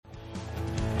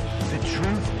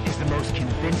most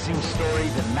convincing story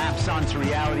that maps onto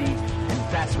reality, and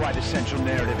that's why the central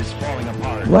narrative is falling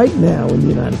apart. Right now in the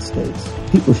United States,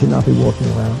 people should not be walking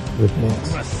around with masks.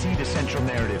 We must see the central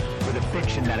narrative for the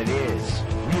fiction that it is.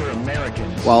 We are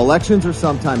Americans. While elections are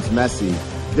sometimes messy,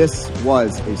 this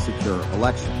was a secure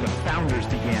election. The founders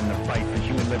began the fight for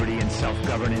human liberty and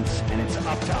self-governance, and it's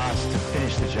up to us to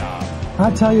finish the job. I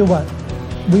tell you what,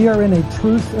 we are in a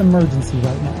truth emergency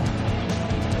right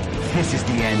now. This is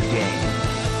the end game.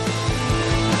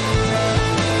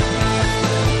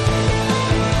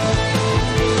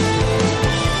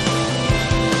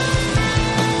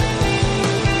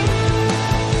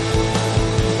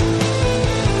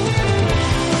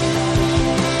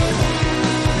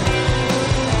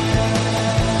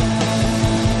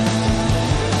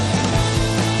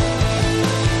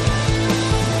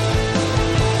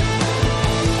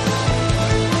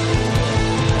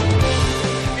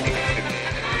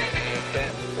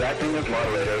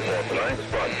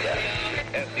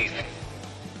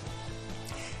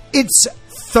 It's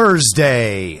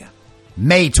Thursday,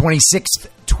 May 26th,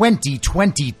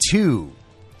 2022,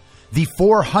 the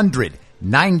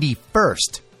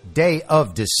 491st day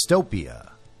of dystopia.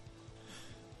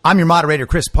 I'm your moderator,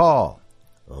 Chris Paul.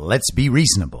 Let's be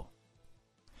reasonable.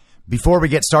 Before we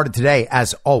get started today,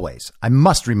 as always, I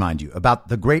must remind you about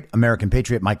the great American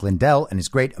patriot Mike Lindell and his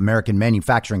great American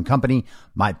manufacturing company,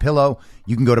 MyPillow.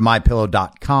 You can go to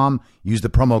mypillow.com, use the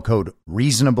promo code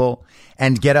REASONABLE,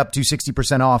 and get up to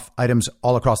 60% off items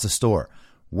all across the store.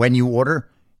 When you order,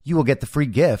 you will get the free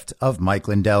gift of Mike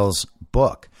Lindell's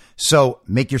book. So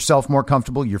make yourself more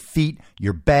comfortable, your feet,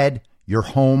 your bed, your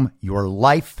home, your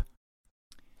life,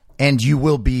 and you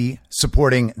will be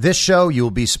supporting this show. You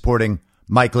will be supporting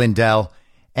Mike Lindell,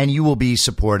 and you will be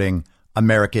supporting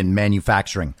American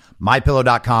manufacturing.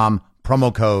 MyPillow.com,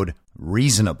 promo code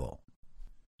REASONABLE.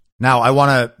 Now, I want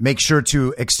to make sure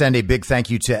to extend a big thank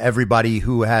you to everybody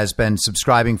who has been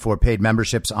subscribing for paid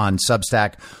memberships on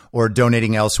Substack or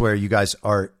donating elsewhere. You guys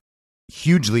are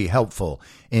hugely helpful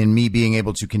in me being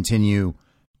able to continue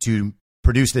to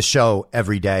produce this show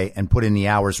every day and put in the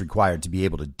hours required to be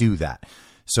able to do that.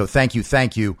 So thank you.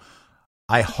 Thank you.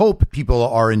 I hope people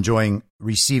are enjoying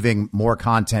receiving more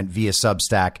content via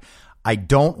Substack. I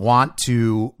don't want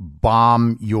to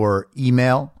bomb your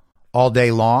email all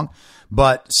day long,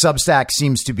 but Substack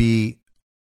seems to be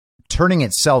turning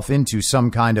itself into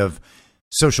some kind of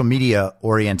social media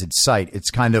oriented site.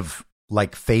 It's kind of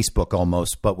like Facebook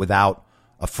almost, but without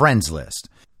a friends list.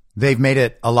 They've made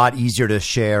it a lot easier to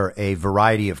share a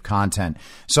variety of content.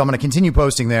 So I'm going to continue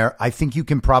posting there. I think you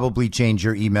can probably change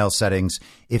your email settings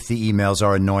if the emails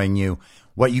are annoying you.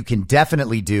 What you can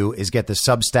definitely do is get the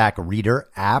Substack Reader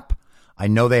app. I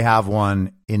know they have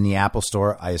one in the Apple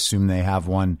Store. I assume they have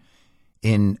one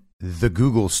in the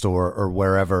Google Store or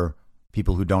wherever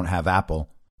people who don't have Apple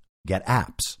get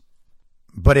apps.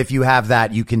 But if you have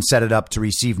that, you can set it up to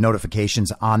receive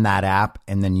notifications on that app,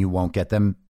 and then you won't get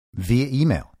them via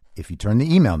email. If you turn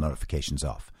the email notifications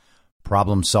off,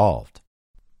 problem solved.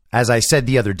 As I said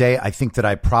the other day, I think that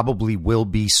I probably will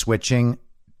be switching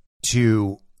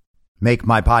to make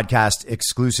my podcast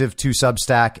exclusive to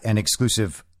Substack and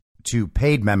exclusive to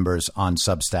paid members on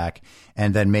Substack,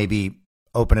 and then maybe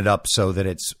open it up so that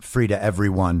it's free to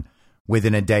everyone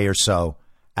within a day or so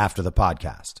after the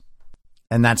podcast.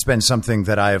 And that's been something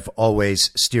that I've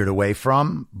always steered away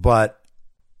from, but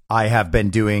I have been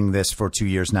doing this for 2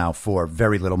 years now for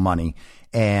very little money,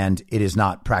 and it is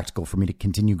not practical for me to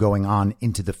continue going on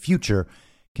into the future,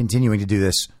 continuing to do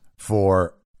this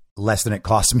for less than it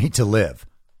costs me to live.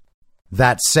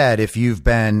 That said, if you've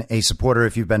been a supporter,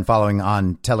 if you've been following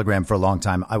on Telegram for a long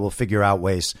time, I will figure out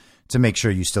ways to make sure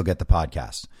you still get the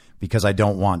podcast because I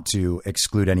don't want to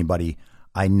exclude anybody.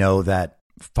 I know that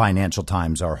financial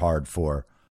times are hard for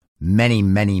many,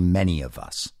 many, many of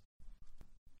us.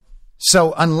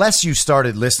 So unless you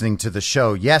started listening to the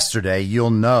show yesterday, you'll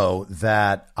know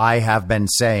that I have been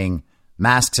saying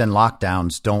masks and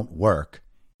lockdowns don't work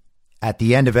at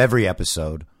the end of every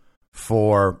episode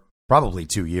for probably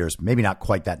 2 years, maybe not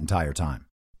quite that entire time.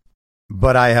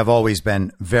 But I have always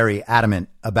been very adamant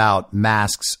about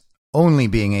masks only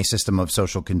being a system of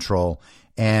social control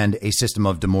and a system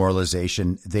of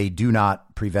demoralization. They do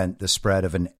not prevent the spread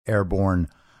of an airborne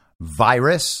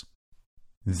virus.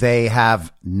 They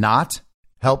have not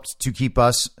helped to keep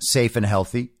us safe and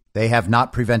healthy. They have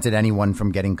not prevented anyone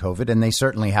from getting COVID, and they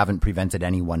certainly haven't prevented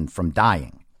anyone from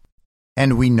dying.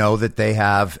 And we know that they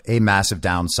have a massive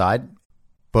downside,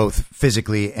 both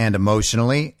physically and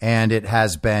emotionally, and it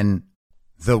has been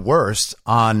the worst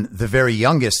on the very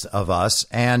youngest of us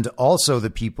and also the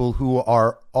people who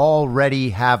are already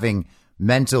having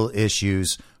mental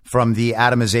issues from the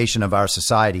atomization of our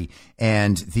society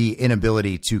and the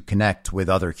inability to connect with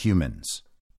other humans.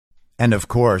 And of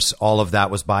course, all of that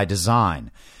was by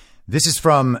design. This is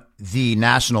from the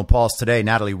National Pulse today,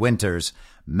 Natalie Winters.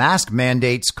 Mask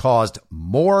mandates caused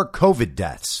more COVID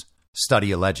deaths,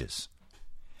 study alleges.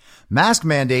 Mask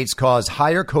mandates caused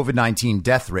higher COVID-19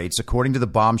 death rates, according to the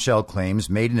bombshell claims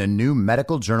made in a new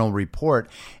medical journal report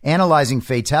analyzing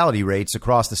fatality rates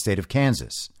across the state of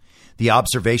Kansas. The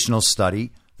observational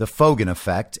study, the Fogan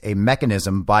effect, a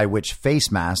mechanism by which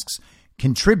face masks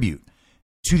contribute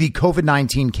to the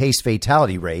COVID-19 case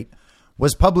fatality rate,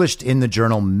 was published in the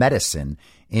journal Medicine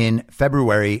in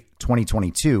February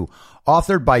 2022,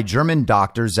 authored by German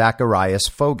doctor Zacharias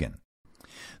Fogan.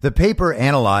 The paper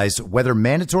analyzed whether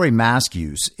mandatory mask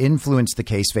use influenced the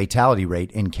case fatality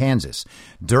rate in Kansas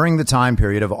during the time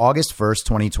period of August 1st,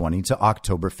 2020 to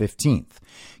October 15th.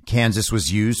 Kansas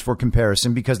was used for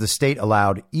comparison because the state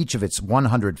allowed each of its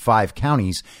 105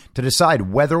 counties to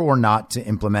decide whether or not to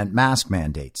implement mask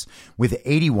mandates, with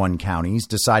 81 counties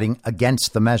deciding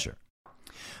against the measure.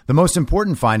 The most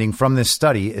important finding from this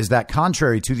study is that,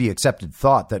 contrary to the accepted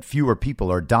thought that fewer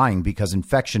people are dying because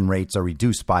infection rates are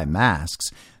reduced by masks,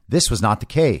 this was not the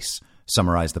case,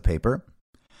 summarized the paper.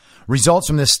 Results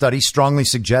from this study strongly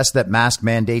suggest that mask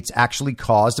mandates actually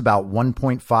caused about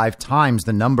 1.5 times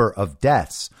the number of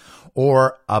deaths,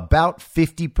 or about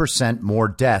 50% more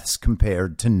deaths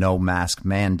compared to no mask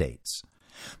mandates.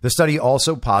 The study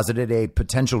also posited a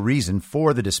potential reason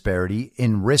for the disparity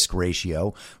in risk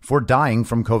ratio for dying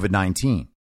from COVID-19.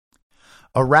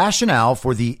 A rationale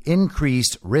for the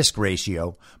increased risk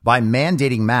ratio by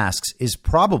mandating masks is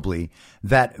probably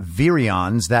that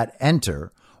virions that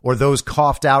enter, or those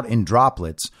coughed out in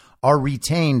droplets, are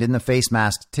retained in the face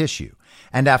mask tissue,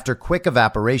 and after quick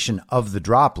evaporation of the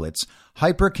droplets,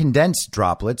 hypercondensed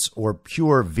droplets, or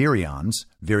pure virions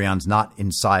not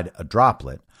inside a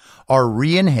droplet, are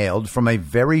re-inhaled from a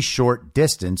very short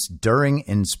distance during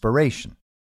inspiration.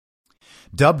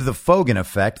 Dubbed the Fogan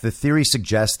effect, the theory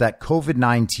suggests that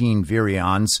COVID-19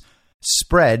 virions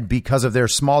spread because of their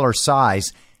smaller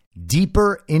size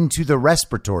deeper into the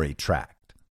respiratory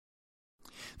tract.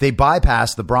 They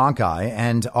bypass the bronchi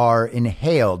and are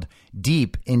inhaled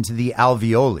deep into the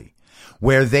alveoli,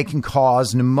 where they can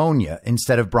cause pneumonia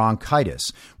instead of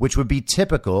bronchitis, which would be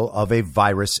typical of a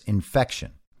virus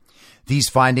infection. These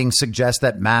findings suggest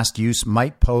that mask use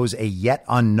might pose a yet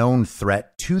unknown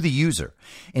threat to the user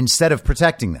instead of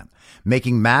protecting them,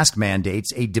 making mask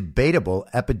mandates a debatable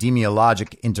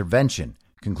epidemiologic intervention,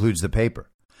 concludes the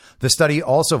paper. The study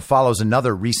also follows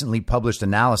another recently published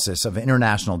analysis of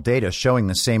international data showing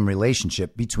the same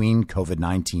relationship between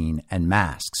COVID-19 and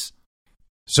masks.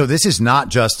 So this is not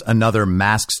just another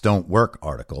masks don't work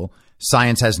article.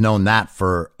 Science has known that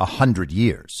for 100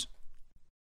 years.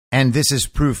 And this is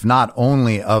proof not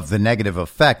only of the negative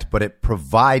effect, but it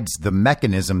provides the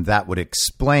mechanism that would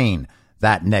explain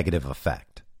that negative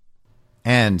effect.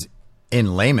 And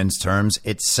in layman's terms,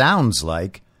 it sounds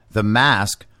like the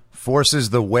mask forces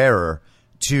the wearer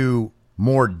to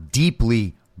more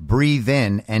deeply breathe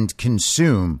in and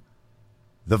consume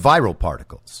the viral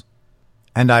particles.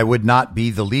 And I would not be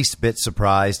the least bit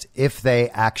surprised if they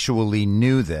actually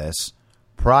knew this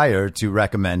prior to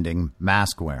recommending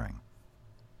mask wearing.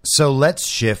 So let's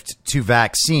shift to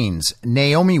vaccines.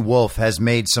 Naomi Wolf has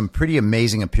made some pretty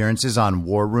amazing appearances on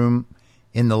War Room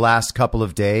in the last couple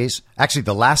of days. Actually,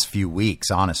 the last few weeks,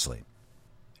 honestly.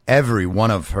 Every one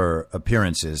of her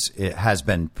appearances has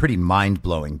been pretty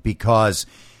mind-blowing because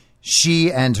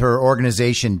she and her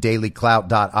organization,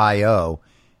 dailyclout.io,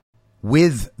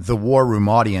 with the War Room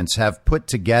audience, have put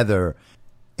together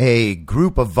a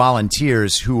group of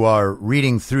volunteers who are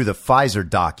reading through the Pfizer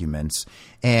documents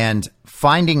and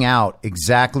finding out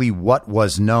exactly what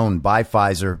was known by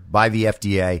Pfizer, by the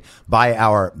FDA, by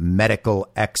our medical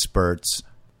experts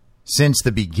since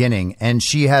the beginning. And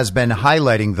she has been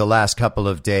highlighting the last couple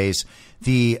of days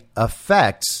the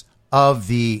effects of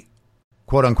the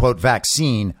quote unquote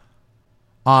vaccine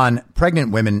on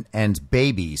pregnant women and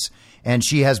babies. And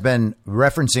she has been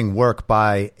referencing work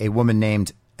by a woman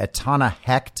named Etana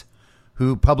Hecht,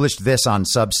 who published this on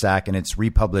Substack, and it's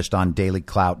republished on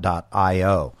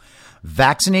dailyclout.io.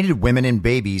 Vaccinated women and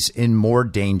babies in more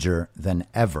danger than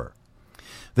ever.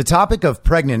 The topic of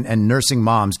pregnant and nursing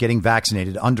moms getting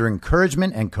vaccinated under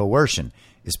encouragement and coercion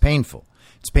is painful.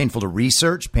 It's painful to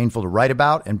research, painful to write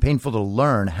about, and painful to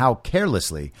learn how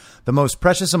carelessly the most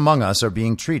precious among us are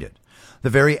being treated. The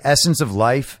very essence of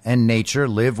life and nature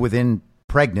live within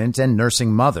pregnant and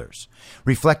nursing mothers.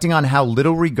 Reflecting on how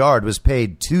little regard was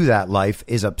paid to that life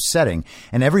is upsetting,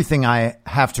 and everything I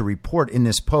have to report in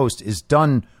this post is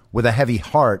done with a heavy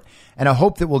heart and a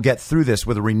hope that we'll get through this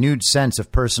with a renewed sense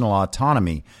of personal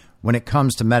autonomy when it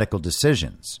comes to medical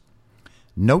decisions.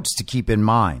 Notes to keep in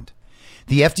mind.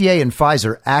 The FDA and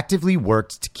Pfizer actively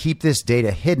worked to keep this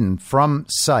data hidden from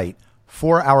sight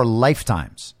for our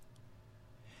lifetimes.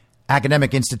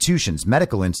 Academic institutions,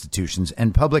 medical institutions,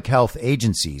 and public health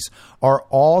agencies are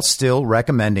all still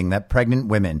recommending that pregnant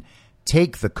women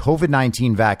take the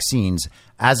COVID-19 vaccines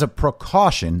as a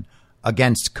precaution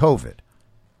against COVID.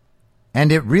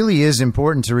 And it really is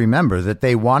important to remember that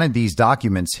they wanted these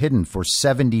documents hidden for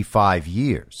 75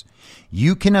 years.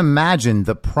 You can imagine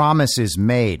the promises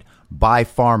made by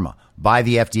pharma, by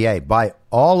the FDA, by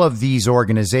all of these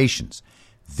organizations.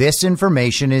 This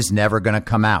information is never going to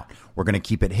come out. We're going to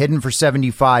keep it hidden for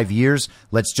 75 years.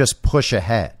 Let's just push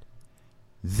ahead.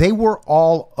 They were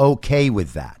all okay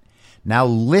with that. Now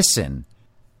listen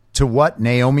to what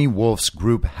Naomi Wolf's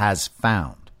group has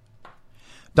found.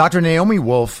 Dr. Naomi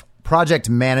Wolf, project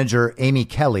manager Amy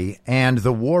Kelly, and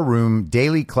the War Room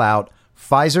Daily Clout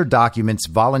Pfizer Documents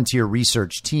volunteer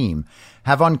research team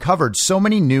have uncovered so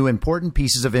many new important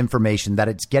pieces of information that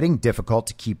it's getting difficult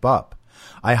to keep up.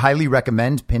 I highly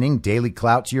recommend pinning Daily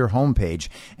Clout to your homepage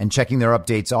and checking their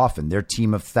updates often. Their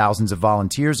team of thousands of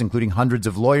volunteers, including hundreds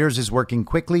of lawyers, is working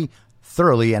quickly,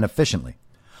 thoroughly, and efficiently.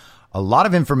 A lot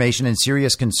of information and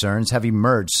serious concerns have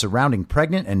emerged surrounding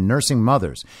pregnant and nursing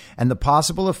mothers and the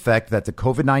possible effect that the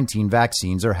COVID-19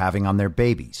 vaccines are having on their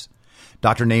babies.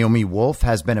 Dr. Naomi Wolf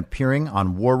has been appearing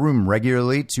on War Room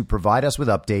regularly to provide us with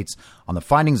updates on the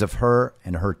findings of her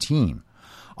and her team.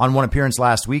 On one appearance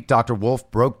last week, Dr. Wolf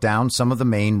broke down some of the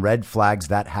main red flags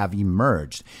that have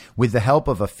emerged with the help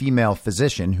of a female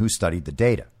physician who studied the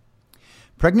data.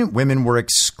 Pregnant women were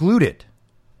excluded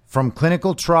from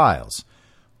clinical trials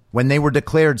when they were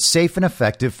declared safe and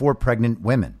effective for pregnant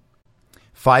women.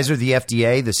 Pfizer, the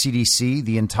FDA, the CDC,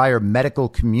 the entire medical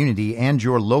community, and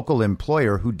your local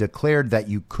employer who declared that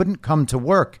you couldn't come to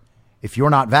work if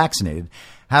you're not vaccinated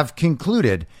have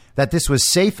concluded that this was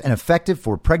safe and effective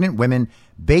for pregnant women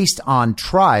based on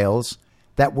trials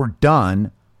that were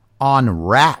done on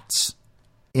rats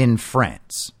in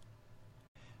France.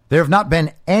 There have not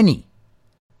been any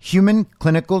human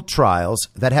clinical trials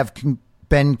that have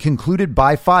been concluded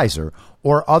by Pfizer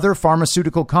or other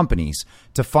pharmaceutical companies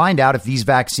to find out if these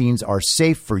vaccines are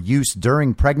safe for use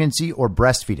during pregnancy or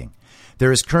breastfeeding.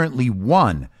 There is currently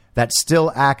one that's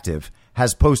still active,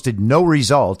 has posted no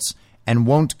results, and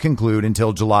won't conclude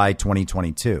until July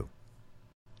 2022.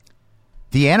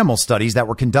 The animal studies that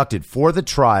were conducted for the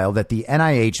trial that the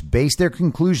NIH based their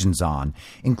conclusions on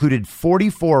included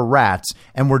 44 rats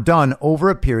and were done over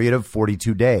a period of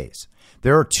 42 days.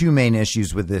 There are two main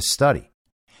issues with this study.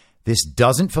 This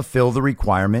doesn't fulfill the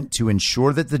requirement to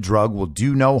ensure that the drug will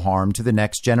do no harm to the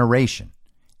next generation.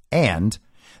 And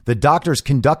the doctors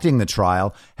conducting the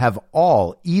trial have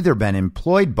all either been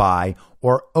employed by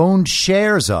or owned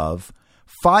shares of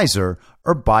Pfizer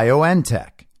or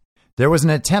BioNTech. There was an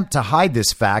attempt to hide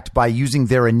this fact by using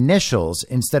their initials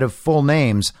instead of full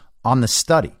names on the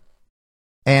study.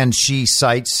 And she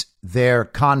cites their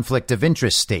conflict of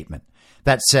interest statement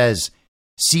that says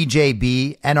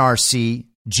CJB, NRC,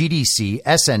 GDC,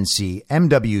 SNC,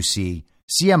 MWC,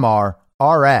 CMR,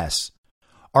 RS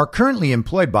are currently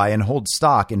employed by and hold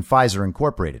stock in Pfizer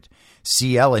Incorporated.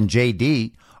 CL and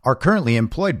JD are currently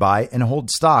employed by and hold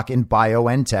stock in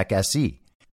BioNTech SE.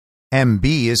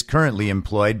 MB is currently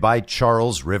employed by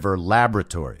Charles River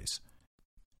Laboratories.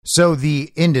 So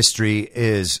the industry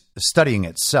is studying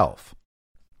itself.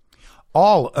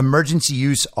 All emergency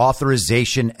use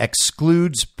authorization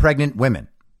excludes pregnant women.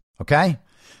 Okay?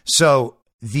 So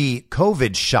the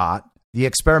COVID shot, the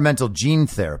experimental gene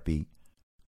therapy,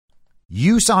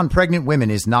 use on pregnant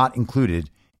women is not included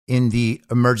in the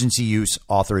emergency use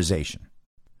authorization.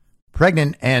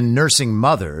 Pregnant and nursing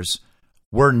mothers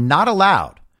were not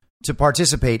allowed to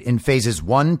participate in phases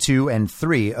 1, 2, and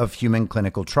 3 of human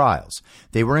clinical trials.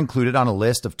 They were included on a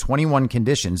list of 21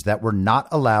 conditions that were not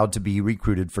allowed to be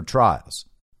recruited for trials.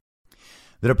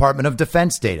 The Department of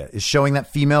Defense data is showing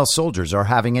that female soldiers are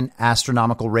having an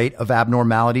astronomical rate of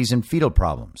abnormalities and fetal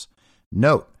problems.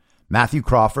 Note, Matthew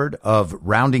Crawford of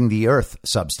Rounding the Earth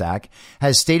Substack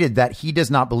has stated that he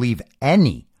does not believe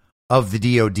any of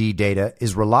the DoD data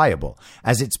is reliable,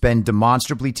 as it's been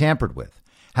demonstrably tampered with.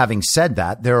 Having said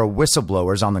that, there are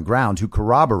whistleblowers on the ground who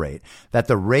corroborate that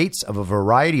the rates of a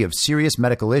variety of serious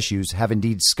medical issues have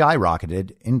indeed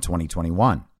skyrocketed in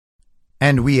 2021.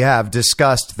 And we have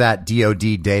discussed that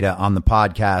DoD data on the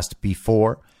podcast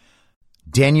before.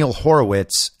 Daniel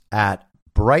Horowitz at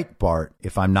Breitbart,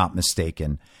 if I'm not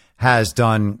mistaken, has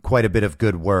done quite a bit of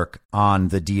good work on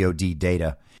the DoD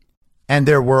data. And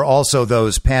there were also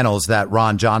those panels that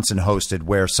Ron Johnson hosted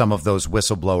where some of those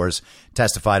whistleblowers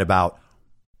testified about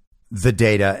the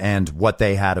data and what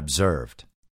they had observed.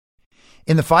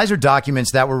 In the Pfizer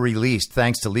documents that were released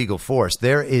thanks to legal force,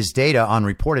 there is data on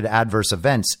reported adverse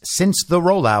events since the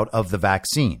rollout of the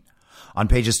vaccine. On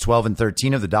pages 12 and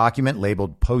 13 of the document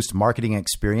labeled Post-Marketing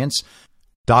Experience,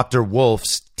 Dr.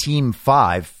 Wolf's Team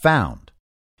 5 found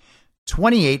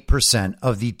 28%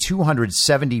 of the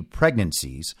 270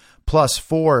 pregnancies plus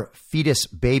 4 fetus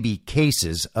baby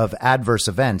cases of adverse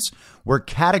events were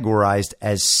categorized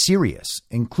as serious,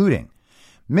 including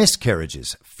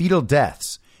miscarriages, fetal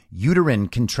deaths, uterine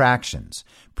contractions,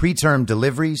 preterm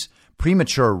deliveries,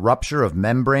 premature rupture of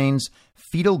membranes,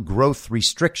 fetal growth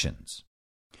restrictions.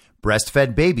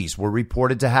 Breastfed babies were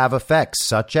reported to have effects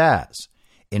such as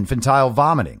infantile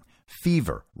vomiting,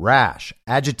 fever, rash,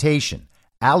 agitation,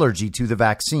 allergy to the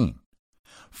vaccine.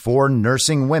 4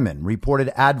 nursing women reported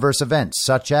adverse events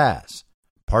such as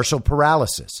partial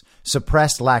paralysis,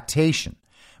 suppressed lactation,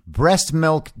 breast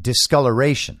milk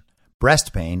discoloration,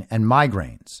 breast pain, and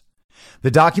migraines.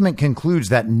 The document concludes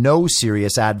that no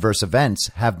serious adverse events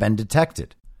have been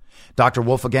detected. Dr.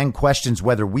 Wolf again questions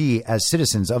whether we, as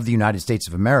citizens of the United States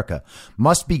of America,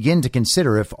 must begin to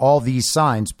consider if all these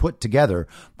signs put together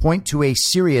point to a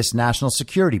serious national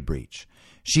security breach.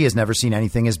 She has never seen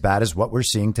anything as bad as what we're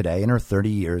seeing today in her 30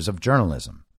 years of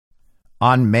journalism.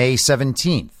 On May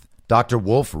 17th, Dr.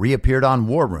 Wolf reappeared on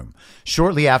War Room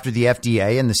shortly after the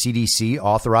FDA and the CDC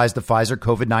authorized the Pfizer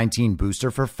COVID-19 booster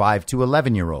for 5 to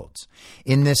 11-year-olds.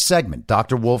 In this segment,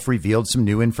 Dr. Wolf revealed some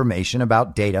new information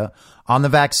about data on the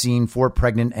vaccine for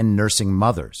pregnant and nursing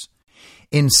mothers.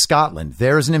 In Scotland,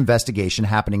 there is an investigation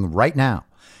happening right now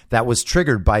that was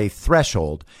triggered by a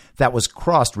threshold that was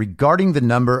crossed regarding the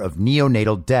number of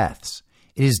neonatal deaths.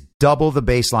 It is double the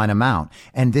baseline amount,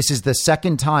 and this is the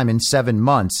second time in 7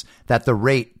 months that the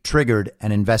rate triggered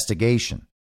an investigation.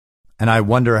 And I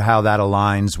wonder how that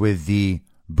aligns with the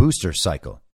booster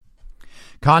cycle.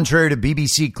 Contrary to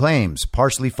BBC claims,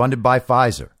 partially funded by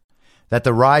Pfizer, that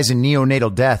the rise in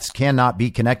neonatal deaths cannot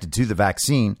be connected to the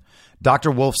vaccine,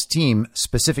 Dr. Wolf's team,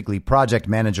 specifically project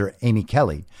manager Amy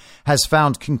Kelly, has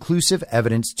found conclusive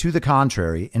evidence to the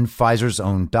contrary in Pfizer's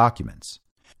own documents.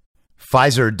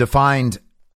 Pfizer defined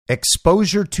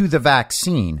exposure to the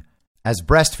vaccine as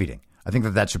breastfeeding. I think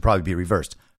that should probably be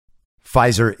reversed.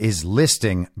 Pfizer is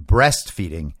listing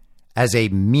breastfeeding as a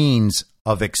means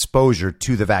of exposure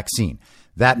to the vaccine.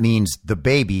 That means the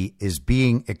baby is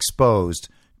being exposed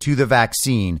to the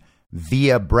vaccine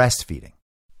via breastfeeding.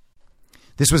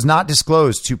 This was not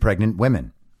disclosed to pregnant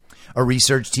women. A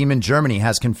research team in Germany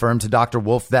has confirmed to Dr.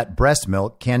 Wolf that breast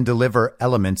milk can deliver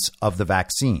elements of the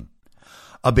vaccine.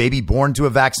 A baby born to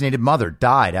a vaccinated mother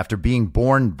died after being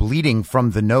born bleeding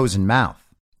from the nose and mouth.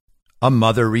 A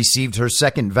mother received her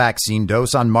second vaccine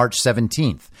dose on March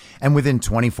 17th, and within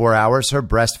 24 hours, her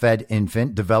breastfed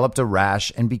infant developed a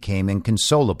rash and became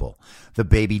inconsolable. The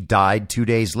baby died 2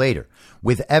 days later,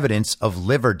 with evidence of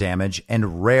liver damage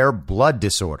and rare blood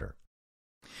disorder.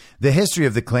 The history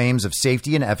of the claims of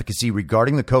safety and efficacy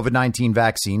regarding the COVID-19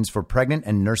 vaccines for pregnant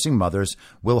and nursing mothers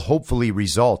will hopefully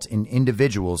result in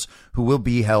individuals who will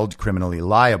be held criminally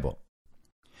liable.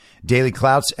 Daily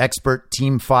Clout's expert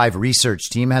Team 5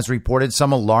 research team has reported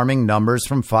some alarming numbers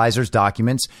from Pfizer's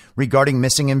documents regarding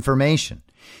missing information.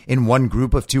 In one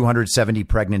group of 270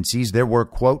 pregnancies, there were,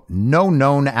 quote, no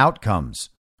known outcomes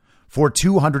for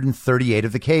 238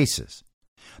 of the cases.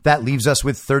 That leaves us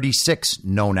with 36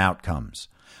 known outcomes.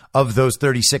 Of those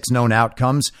 36 known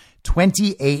outcomes,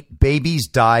 28 babies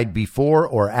died before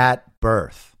or at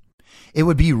birth. It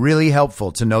would be really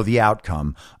helpful to know the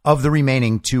outcome of the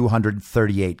remaining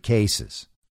 238 cases.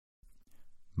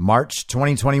 March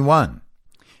 2021.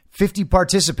 50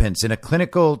 participants in a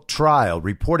clinical trial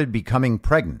reported becoming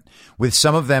pregnant, with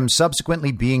some of them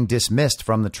subsequently being dismissed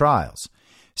from the trials.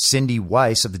 Cindy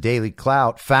Weiss of the Daily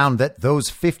Clout found that those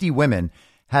 50 women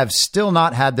have still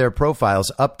not had their profiles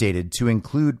updated to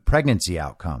include pregnancy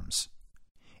outcomes.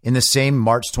 In the same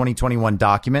March 2021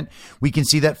 document, we can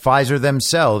see that Pfizer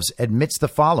themselves admits the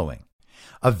following.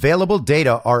 Available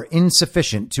data are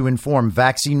insufficient to inform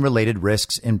vaccine-related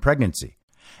risks in pregnancy.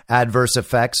 Adverse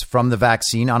effects from the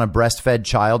vaccine on a breastfed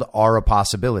child are a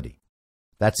possibility.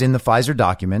 That's in the Pfizer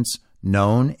documents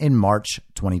known in March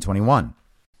 2021.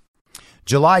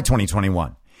 July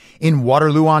 2021. In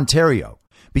Waterloo, Ontario,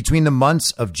 between the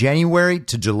months of January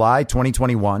to July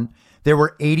 2021, there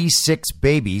were 86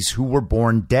 babies who were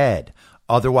born dead,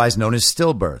 otherwise known as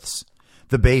stillbirths.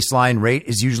 The baseline rate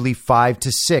is usually 5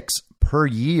 to 6 per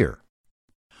year.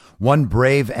 One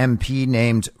brave MP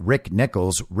named Rick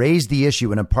Nichols raised the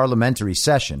issue in a parliamentary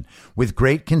session with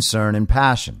great concern and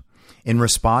passion. In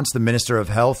response, the Minister of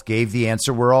Health gave the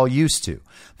answer we're all used to.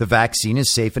 The vaccine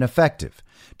is safe and effective.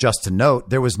 Just to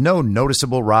note, there was no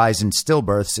noticeable rise in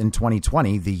stillbirths in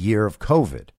 2020, the year of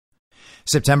COVID.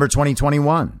 September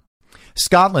 2021.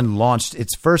 Scotland launched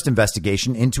its first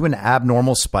investigation into an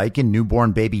abnormal spike in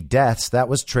newborn baby deaths that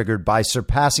was triggered by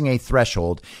surpassing a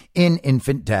threshold in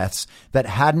infant deaths that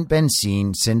hadn't been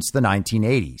seen since the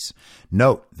 1980s.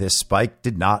 Note, this spike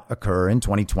did not occur in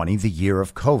 2020, the year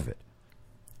of COVID.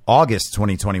 August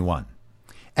 2021.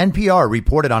 NPR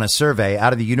reported on a survey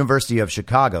out of the University of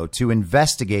Chicago to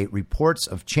investigate reports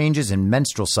of changes in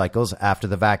menstrual cycles after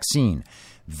the vaccine.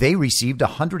 They received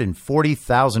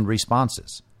 140,000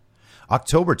 responses.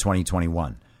 October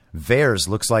 2021. VAERS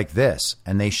looks like this,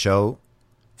 and they show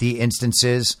the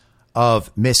instances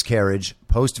of miscarriage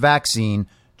post-vaccine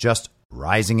just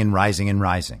rising and rising and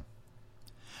rising.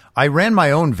 I ran my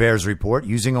own VAERS report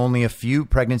using only a few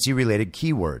pregnancy-related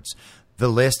keywords. The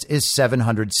list is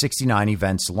 769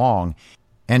 events long,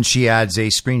 and she adds a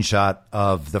screenshot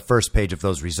of the first page of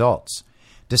those results.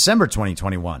 December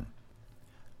 2021.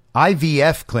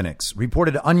 IVF clinics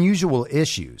reported unusual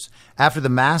issues after the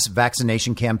mass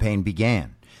vaccination campaign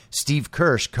began. Steve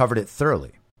Kirsch covered it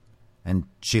thoroughly, and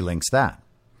she links that.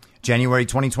 January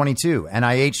 2022,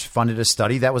 NIH funded a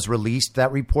study that was released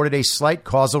that reported a slight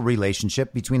causal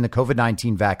relationship between the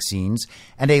COVID-19 vaccines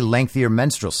and a lengthier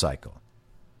menstrual cycle.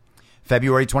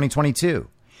 February 2022,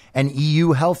 an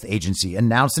EU health agency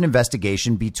announced an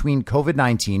investigation between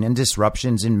COVID-19 and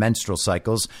disruptions in menstrual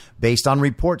cycles based on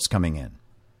reports coming in.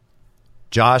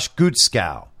 Josh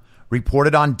Gutskow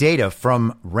reported on data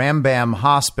from Rambam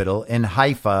Hospital in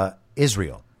Haifa,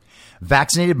 Israel.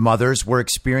 Vaccinated mothers were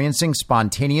experiencing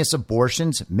spontaneous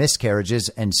abortions, miscarriages,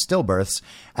 and stillbirths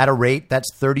at a rate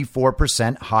that's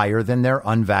 34% higher than their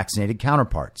unvaccinated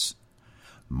counterparts.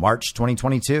 March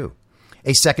 2022.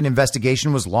 A second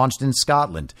investigation was launched in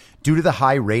Scotland due to the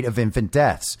high rate of infant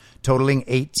deaths, totaling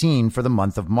 18 for the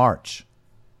month of March.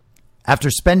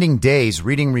 After spending days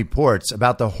reading reports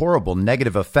about the horrible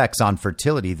negative effects on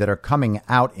fertility that are coming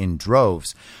out in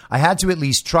droves, I had to at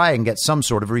least try and get some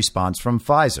sort of response from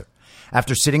Pfizer.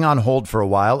 After sitting on hold for a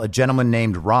while, a gentleman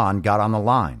named Ron got on the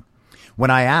line.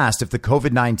 When I asked if the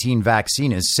COVID-19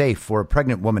 vaccine is safe for a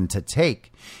pregnant woman to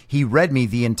take, he read me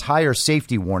the entire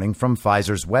safety warning from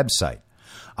Pfizer's website.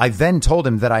 I then told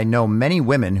him that I know many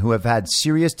women who have had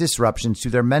serious disruptions to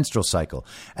their menstrual cycle,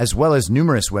 as well as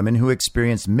numerous women who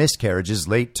experienced miscarriages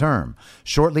late term,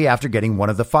 shortly after getting one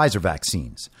of the Pfizer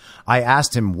vaccines. I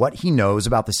asked him what he knows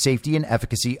about the safety and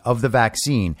efficacy of the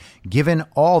vaccine, given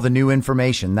all the new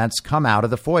information that's come out of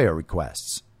the FOIA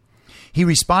requests. He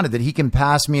responded that he can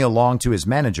pass me along to his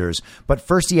managers, but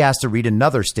first he asked to read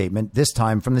another statement, this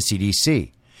time from the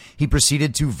CDC. He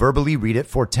proceeded to verbally read it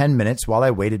for 10 minutes while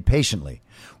I waited patiently.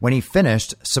 When he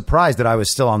finished, surprised that I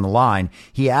was still on the line,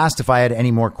 he asked if I had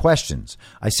any more questions.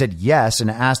 I said yes and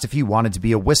asked if he wanted to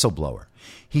be a whistleblower.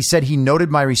 He said he noted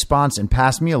my response and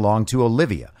passed me along to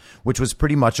Olivia, which was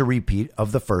pretty much a repeat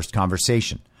of the first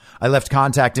conversation. I left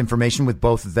contact information with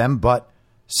both of them, but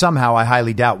somehow I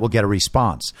highly doubt we'll get a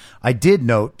response. I did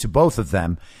note to both of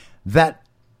them that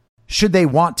should they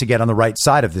want to get on the right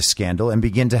side of this scandal and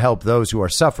begin to help those who are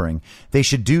suffering, they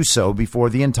should do so before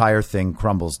the entire thing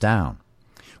crumbles down.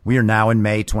 We are now in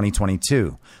May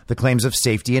 2022. The claims of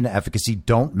safety and efficacy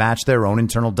don't match their own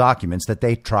internal documents that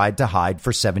they tried to hide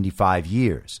for 75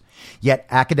 years. Yet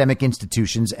academic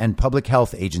institutions and public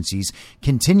health agencies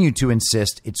continue to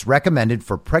insist it's recommended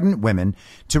for pregnant women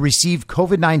to receive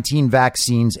COVID-19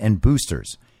 vaccines and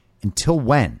boosters. Until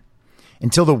when?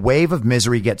 Until the wave of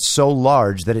misery gets so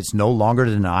large that it's no longer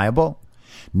deniable?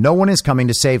 No one is coming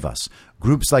to save us.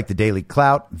 Groups like the Daily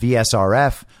Clout,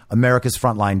 VSRF, America's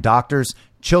Frontline Doctors,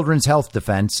 Children's Health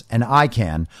Defense, and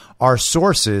ICANN are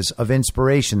sources of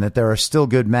inspiration that there are still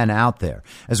good men out there,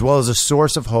 as well as a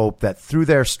source of hope that through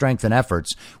their strength and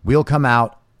efforts, we'll come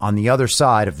out on the other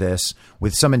side of this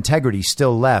with some integrity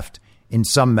still left in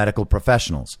some medical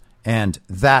professionals. And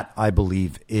that, I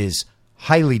believe, is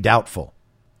highly doubtful.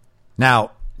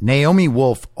 Now, Naomi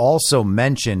Wolf also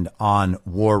mentioned on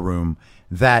War Room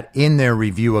that in their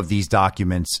review of these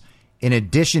documents, in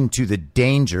addition to the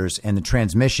dangers and the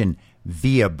transmission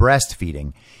via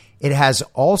breastfeeding, it has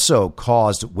also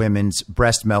caused women's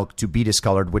breast milk to be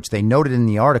discolored, which they noted in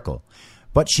the article.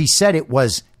 But she said it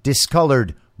was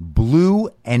discolored blue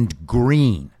and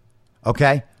green.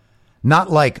 Okay? Not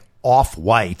like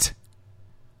off-white,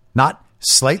 not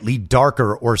slightly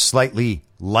darker or slightly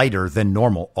lighter than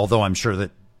normal, although I'm sure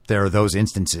that there are those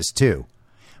instances too.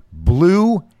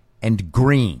 Blue and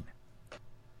green.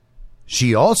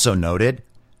 She also noted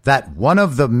that one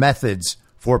of the methods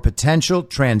for potential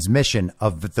transmission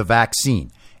of the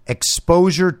vaccine,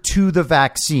 exposure to the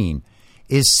vaccine,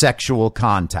 is sexual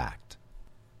contact.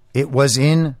 It was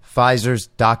in Pfizer's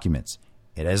documents.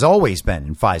 It has always been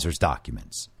in Pfizer's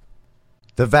documents.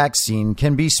 The vaccine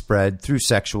can be spread through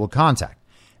sexual contact.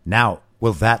 Now,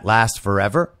 will that last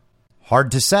forever?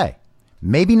 Hard to say.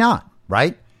 Maybe not,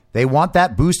 right? They want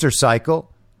that booster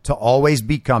cycle to always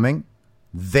be coming.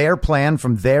 Their plan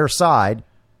from their side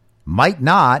might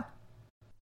not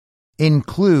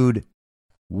include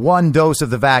one dose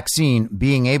of the vaccine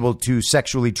being able to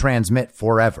sexually transmit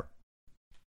forever.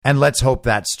 And let's hope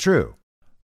that's true.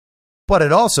 But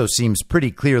it also seems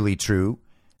pretty clearly true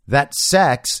that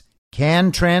sex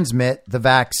can transmit the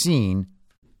vaccine,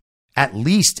 at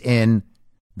least in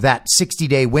that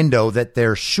 60-day window that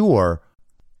they're sure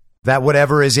that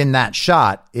whatever is in that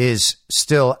shot is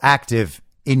still active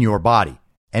in your body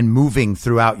and moving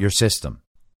throughout your system,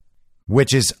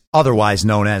 which is otherwise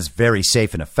known as very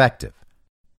safe and effective.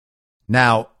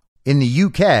 Now, in the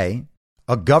UK,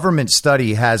 a government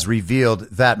study has revealed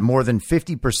that more than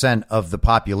 50% of the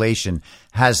population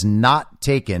has not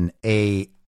taken a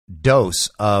dose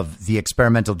of the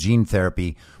experimental gene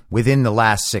therapy within the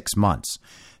last 6 months.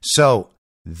 So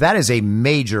that is a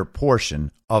major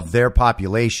portion of their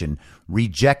population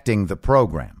rejecting the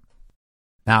program.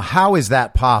 Now, how is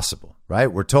that possible,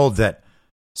 right? We're told that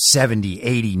 70,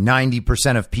 80,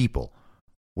 90% of people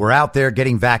were out there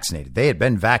getting vaccinated. They had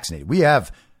been vaccinated. We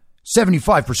have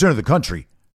 75% of the country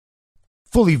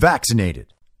fully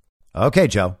vaccinated. Okay,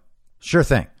 Joe, sure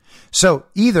thing. So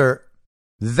either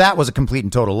that was a complete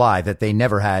and total lie, that they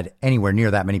never had anywhere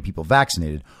near that many people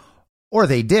vaccinated, or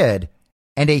they did,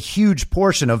 and a huge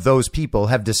portion of those people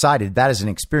have decided that is an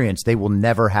experience they will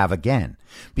never have again,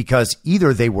 because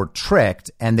either they were tricked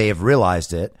and they have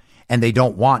realized it and they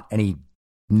don't want any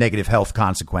negative health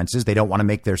consequences. They don't want to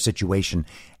make their situation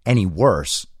any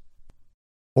worse,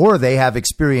 or they have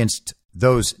experienced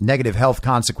those negative health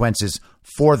consequences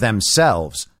for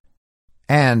themselves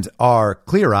and are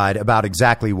clear-eyed about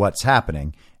exactly what's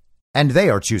happening, and they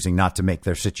are choosing not to make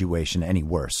their situation any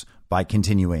worse by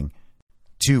continuing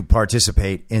to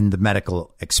participate in the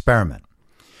medical experiment.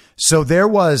 So there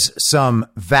was some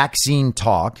vaccine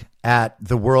talk at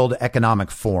the World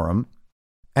Economic Forum,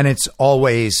 and it's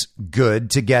always good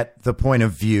to get the point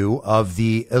of view of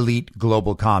the elite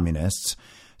global communists.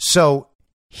 So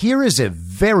here is a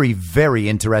very, very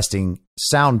interesting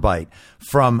soundbite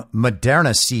from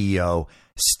Moderna CEO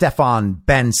Stefan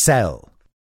Bancel.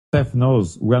 Steph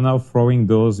knows we are now throwing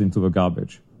those into the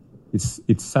garbage.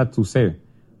 It's sad to say.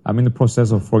 I'm in the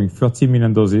process of throwing 30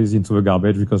 million doses into the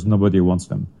garbage because nobody wants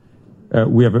them.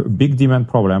 We have a big demand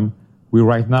problem. We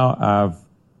right now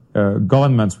have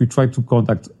governments. We try to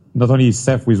contact, not only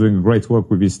Seth, who is doing great work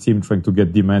with his team trying to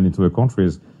get demand into the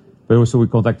countries, but also we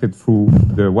contacted through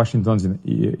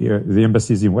the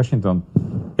embassies in Washington,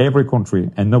 every country,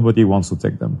 and nobody wants to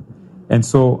take them. And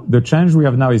so the challenge we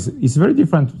have now is a very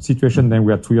different situation than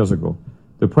we had 2 years ago.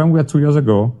 The problem we had 2 years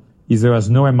ago is there is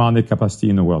no mRNA capacity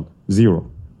in the world, zero.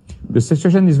 The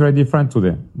situation is very different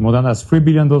today. Moderna has 3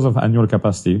 billion doses of annual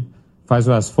capacity.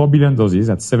 Pfizer has 4 billion doses,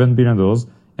 that's 7 billion doses,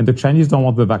 and the Chinese don't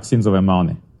want the vaccines of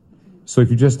mRNA. So if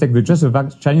you just take the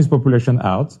Chinese population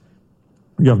out,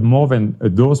 you have more than a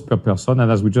dose per person.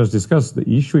 And as we just discussed, the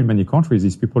issue in many countries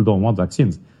is people don't want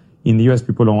vaccines. In the US,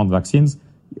 people don't want vaccines.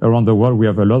 Around the world, we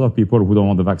have a lot of people who don't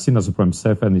want the vaccine. That's the problem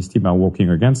Seth and his team are working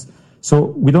against. So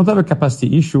we don't have a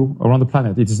capacity issue around the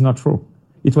planet. It is not true.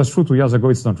 It was true 2 years ago.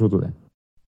 It's not true today.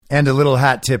 And a little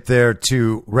hat tip there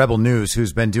to Rebel News,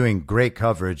 who's been doing great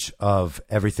coverage of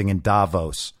everything in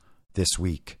Davos this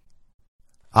week.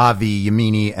 Avi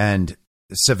Yamini and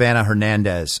Savannah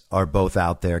Hernandez are both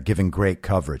out there giving great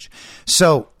coverage.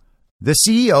 So the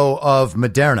CEO of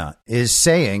Moderna is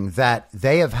saying that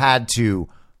they have had to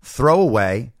throw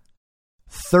away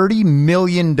 30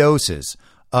 million doses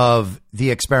of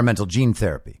the experimental gene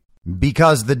therapy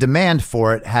because the demand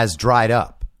for it has dried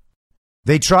up.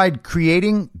 They tried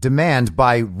creating demand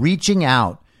by reaching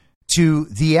out to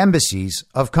the embassies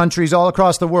of countries all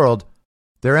across the world,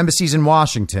 their embassies in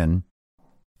Washington,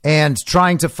 and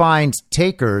trying to find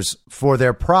takers for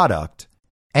their product,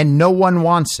 and no one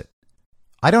wants it.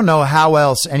 I don't know how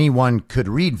else anyone could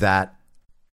read that,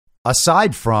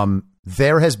 aside from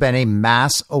there has been a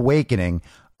mass awakening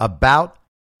about,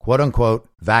 quote unquote,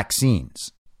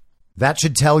 vaccines. That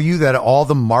should tell you that all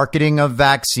the marketing of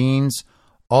vaccines,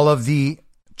 all of the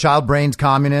child-brained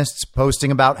communists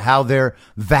posting about how they're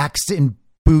vaxxed and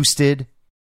boosted,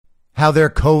 how their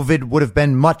COVID would have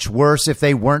been much worse if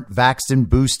they weren't vaxxed and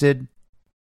boosted.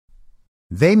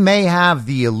 They may have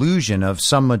the illusion of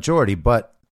some majority,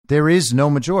 but there is no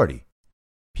majority.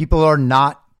 People are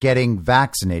not getting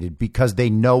vaccinated because they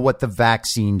know what the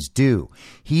vaccines do.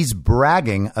 He's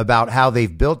bragging about how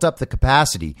they've built up the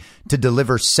capacity to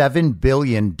deliver 7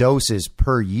 billion doses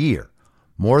per year,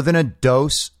 more than a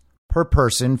dose per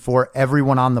person for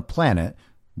everyone on the planet,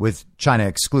 with China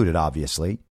excluded,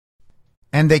 obviously.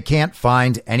 And they can't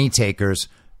find any takers,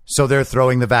 so they're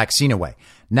throwing the vaccine away.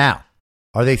 Now,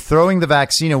 are they throwing the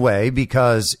vaccine away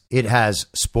because it has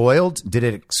spoiled? Did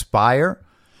it expire?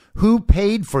 Who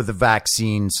paid for the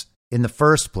vaccines in the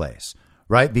first place,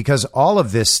 right? Because all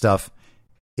of this stuff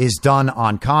is done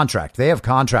on contract. They have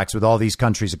contracts with all these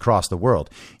countries across the world.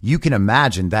 You can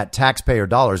imagine that taxpayer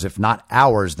dollars, if not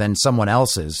ours, then someone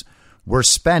else's, were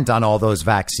spent on all those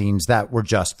vaccines that were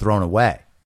just thrown away.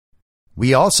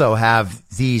 We also have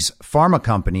these pharma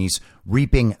companies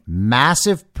reaping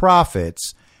massive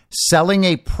profits, selling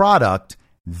a product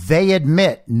they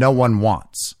admit no one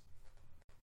wants.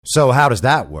 So how does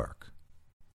that work?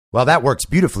 Well, that works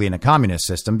beautifully in a communist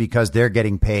system because they're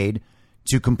getting paid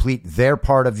to complete their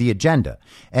part of the agenda,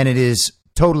 and it is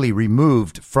totally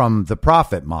removed from the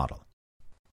profit model.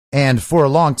 And for a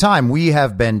long time, we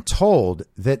have been told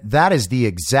that that is the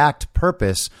exact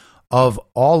purpose of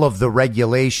all of the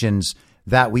regulations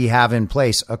that we have in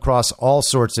place across all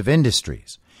sorts of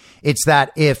industries. It's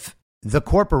that if the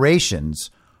corporations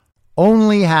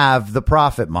only have the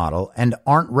profit model and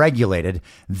aren't regulated,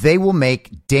 they will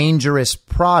make dangerous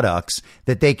products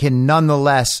that they can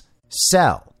nonetheless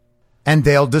sell. And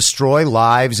they'll destroy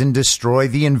lives and destroy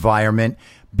the environment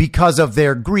because of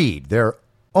their greed. They're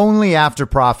only after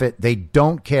profit. They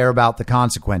don't care about the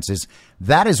consequences.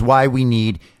 That is why we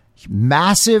need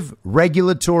massive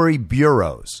regulatory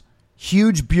bureaus,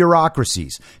 huge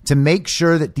bureaucracies, to make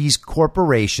sure that these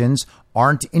corporations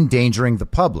aren't endangering the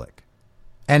public.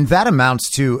 And that amounts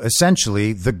to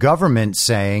essentially the government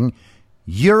saying,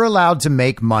 you're allowed to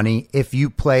make money if you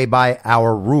play by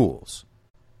our rules.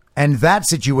 And that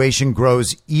situation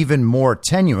grows even more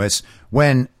tenuous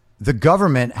when the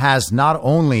government has not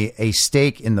only a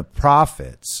stake in the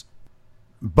profits,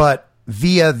 but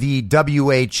via the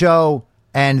WHO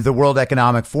and the World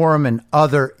Economic Forum and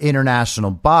other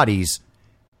international bodies,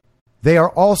 they are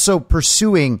also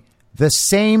pursuing the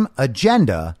same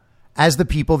agenda as the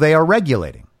people they are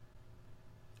regulating.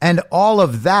 And all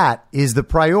of that is the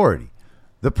priority.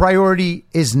 The priority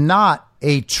is not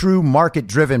a true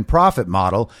market-driven profit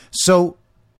model. So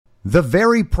the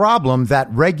very problem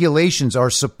that regulations are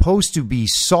supposed to be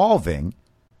solving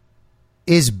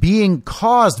is being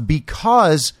caused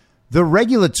because the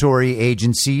regulatory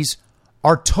agencies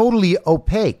are totally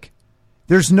opaque.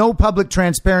 There's no public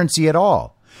transparency at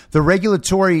all. The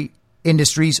regulatory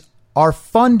industries are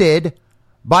funded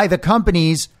by the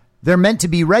companies they're meant to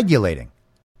be regulating.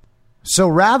 So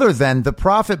rather than the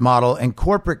profit model and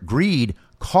corporate greed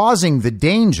causing the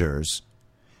dangers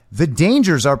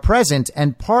are present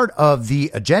and part of the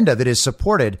agenda that is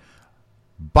supported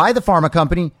by the pharma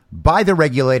company, by the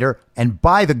regulator, and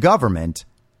by the government.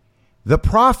 The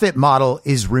profit model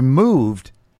is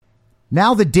removed.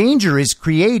 Now the danger is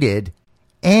created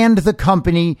and the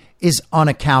company is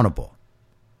unaccountable.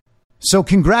 So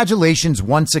congratulations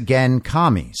once again,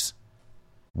 commies.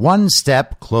 One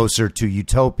step closer to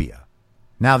utopia.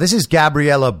 Now, this is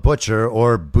Gabriella Butcher,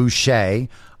 or Boucher.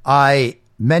 I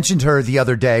mentioned her the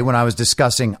other day when I was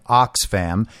discussing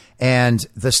Oxfam and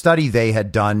the study they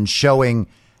had done showing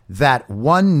that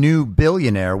one new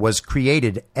billionaire was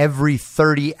created every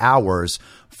 30 hours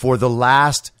for the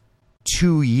last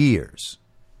 2 years,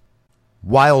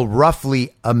 while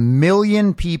roughly 1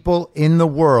 million people in the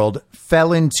world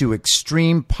fell into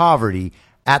extreme poverty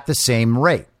at the same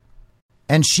rate.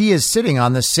 And she is sitting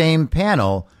on the same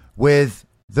panel with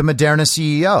the Moderna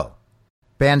CEO,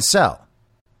 Bancel.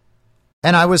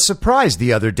 And I was surprised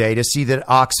the other day to see that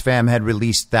Oxfam had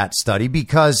released that study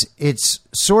because it's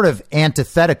sort of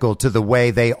antithetical to the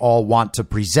way they all want to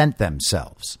present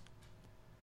themselves.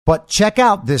 But check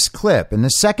out this clip. In the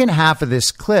second half of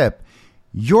this clip,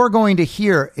 you're going to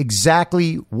hear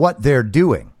exactly what they're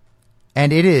doing.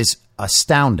 And it is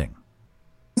astounding.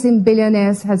 In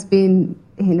billionaires has been,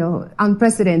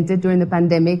 unprecedented during the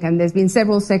pandemic, and there's been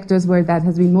several sectors where that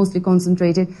has been mostly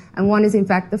concentrated, and one is in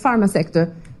fact the pharma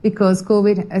sector, because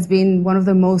COVID has been one of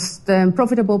the most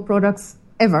profitable products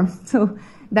ever. So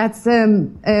that's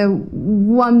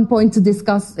one point to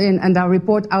discuss, and our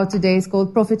report out today is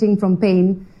called Profiting from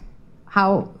Pain,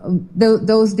 how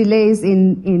those delays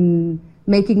in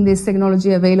making this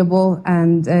technology available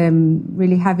and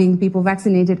really having people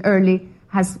vaccinated early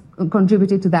has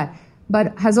contributed to that.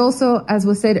 but has also, as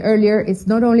was said earlier, it's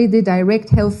not only the direct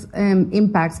health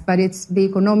impacts, but it's the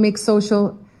economic,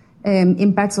 social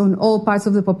impacts on all parts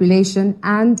of the population,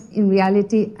 and in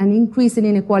reality, an increase in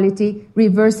inequality,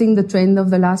 reversing the trend of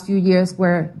the last few years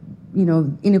where,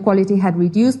 inequality had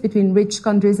reduced between rich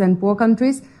countries and poor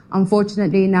countries.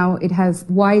 Unfortunately, now it has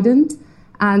widened.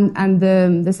 And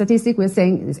the statistic we're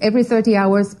saying is every 30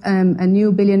 hours, a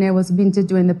new billionaire was minted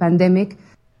during the pandemic.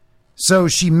 So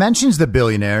she mentions the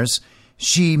billionaires.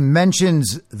 She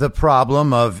mentions the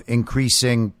problem of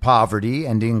increasing poverty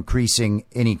and increasing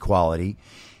inequality.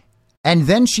 And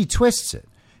then she twists it.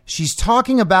 She's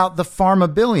talking about the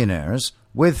pharma billionaires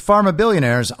with pharma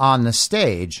billionaires on the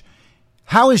stage.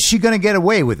 How is she going to get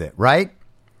away with it, right?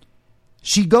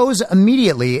 She goes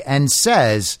immediately and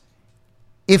says,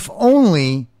 if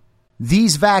only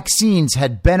these vaccines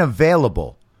had been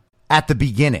available at the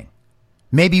beginning,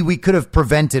 maybe we could have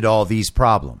prevented all these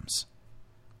problems.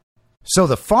 So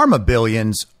the pharma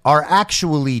billions are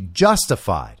actually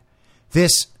justified.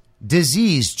 This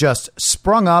disease just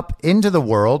sprung up into the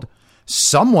world.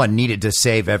 Someone needed to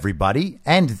save everybody,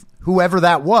 and whoever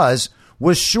that was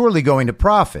surely going to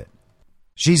profit.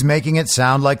 She's making it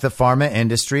sound like the pharma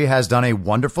industry has done a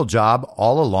wonderful job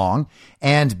all along,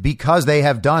 and because they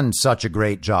have done such a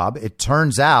great job, it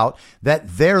turns out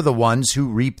that they're the ones who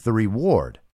reap the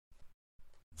reward.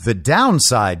 The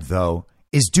downside, though,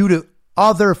 is due to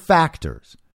other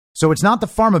factors. So it's not the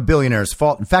pharma billionaires'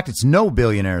 fault. In fact, it's no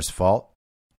billionaire's fault.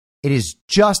 It is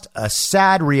just a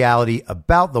sad reality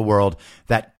about the world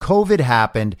that COVID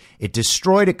happened. It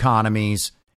destroyed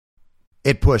economies.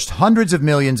 It pushed hundreds of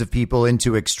millions of people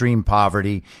into extreme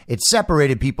poverty. It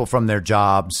separated people from their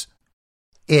jobs.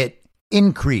 It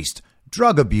increased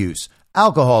drug abuse,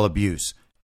 alcohol abuse,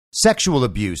 sexual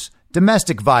abuse,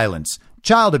 domestic violence,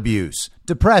 child abuse,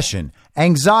 depression,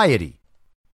 anxiety,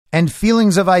 and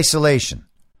feelings of isolation.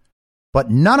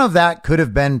 But none of that could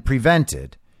have been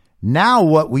prevented. Now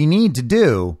what we need to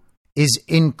do is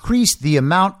increase the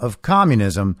amount of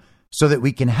communism so that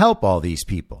we can help all these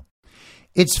people.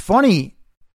 It's funny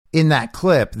in that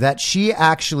clip that she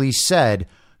actually said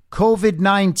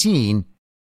COVID-19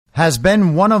 has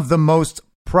been one of the most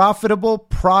profitable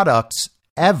products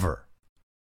ever.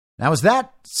 Now, is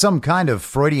that some kind of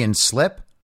Freudian slip?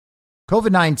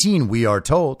 COVID-19, we are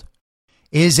told,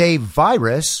 is a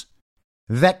virus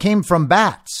that came from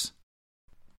bats.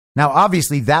 Now,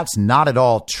 obviously, that's not at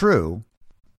all true,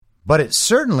 but it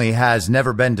certainly has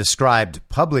never been described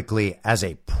publicly as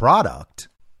a product.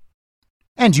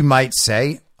 And you might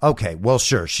say, okay, well,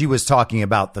 sure, she was talking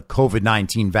about the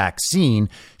COVID-19 vaccine.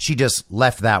 She just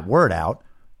left that word out.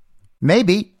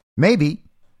 Maybe.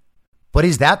 But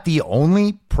is that the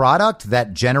only product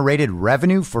that generated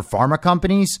revenue for pharma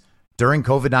companies during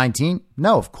COVID-19?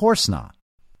 No, of course not.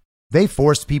 They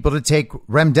forced people to take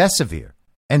remdesivir.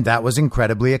 And that was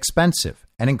incredibly expensive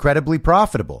and incredibly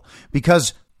profitable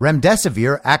because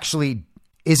remdesivir actually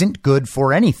isn't good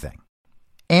for anything.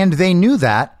 And they knew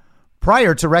that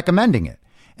prior to recommending it.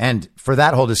 And for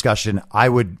that whole discussion, I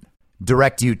would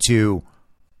direct you to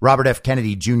Robert F.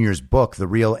 Kennedy Jr.'s book, The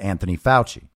Real Anthony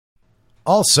Fauci.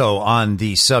 Also on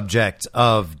the subject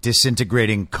of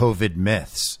disintegrating COVID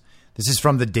myths, this is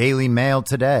from the Daily Mail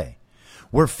today,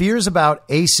 where fears about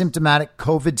asymptomatic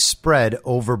COVID spread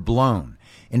overblown.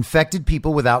 Infected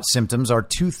people without symptoms are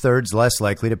 2/3 less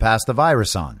likely to pass the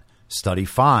virus on, study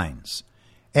finds.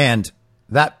 And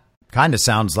that kind of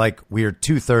sounds like we're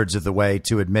 2/3 of the way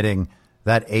to admitting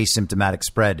that asymptomatic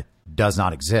spread does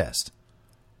not exist.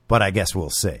 But I guess we'll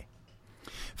see.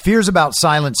 Fears about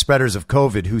silent spreaders of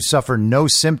COVID who suffer no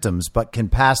symptoms but can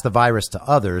pass the virus to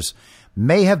others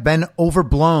may have been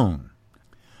overblown.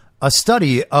 A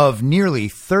study of nearly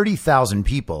 30,000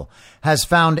 people has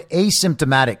found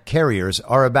asymptomatic carriers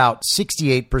are about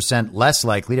 68% less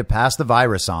likely to pass the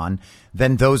virus on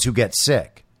than those who get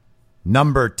sick.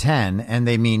 Number 10, and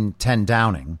they mean 10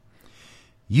 Downing,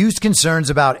 used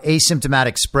concerns about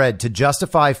asymptomatic spread to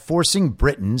justify forcing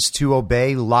Britons to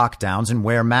obey lockdowns and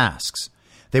wear masks.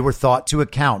 They were thought to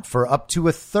account for up to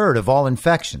 1/3 of all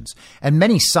infections, and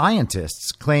many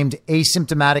scientists claimed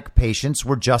asymptomatic patients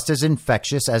were just as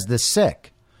infectious as the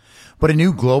sick. But a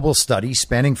new global study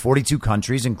spanning 42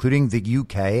 countries, including the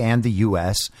UK and the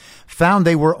US, found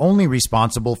they were only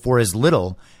responsible for as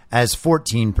little as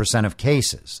 14% of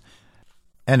cases.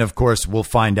 And of course, we'll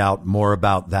find out more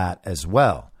about that as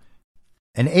well.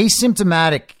 An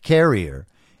asymptomatic carrier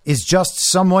is just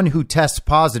someone who tests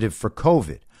positive for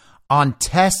COVID on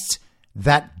tests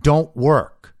that don't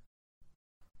work.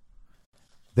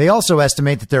 They also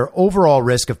estimate that their overall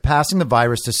risk of passing the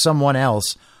virus to someone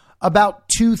else about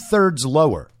 2/3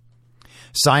 lower.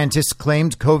 Scientists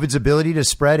claimed COVID's ability to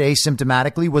spread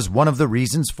asymptomatically was one of the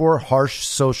reasons for harsh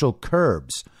social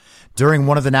curbs. During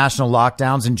one of the national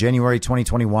lockdowns in January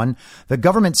 2021, the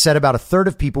government said about a third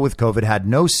of people with COVID had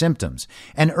no symptoms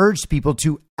and urged people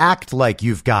to act like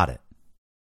you've got it.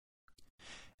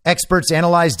 Experts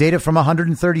analyzed data from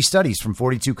 130 studies from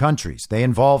 42 countries. They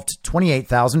involved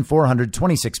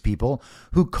 28,426 people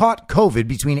who caught COVID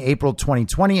between April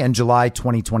 2020 and July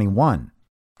 2021.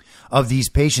 Of these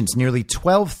patients, nearly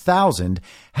 12,000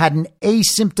 had an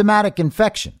asymptomatic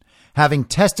infection, having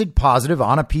tested positive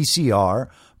on a PCR,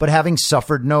 but having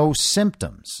suffered no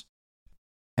symptoms.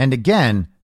 And again,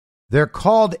 they're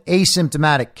called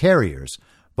asymptomatic carriers,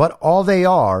 but all they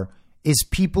are is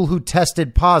people who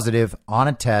tested positive on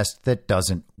a test that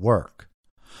doesn't work.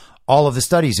 All of the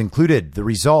studies included the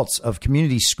results of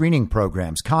community screening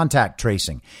programs, contact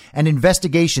tracing, and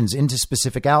investigations into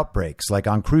specific outbreaks, like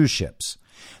on cruise ships.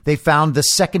 They found the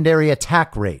secondary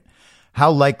attack rate,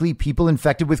 how likely people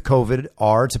infected with COVID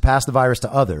are to pass the virus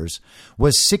to others,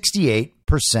 was 68%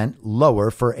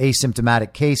 lower for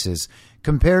asymptomatic cases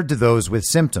compared to those with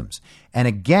symptoms. And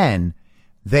again,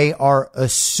 they are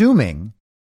assuming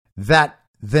that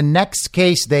the next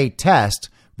case they test,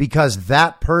 because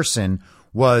that person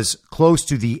was close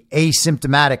to the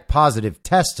asymptomatic positive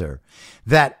tester,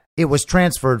 that it was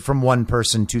transferred from one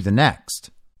person to the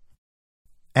next.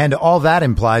 And all that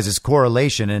implies is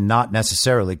correlation and not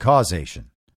necessarily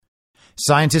causation.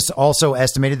 Scientists also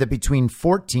estimated that between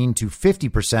 14 to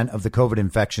 50% of the COVID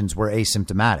infections were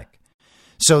asymptomatic.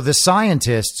 So the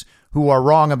scientists who are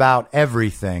wrong about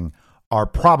everything are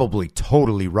probably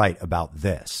totally right about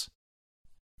this.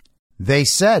 They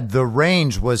said the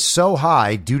range was so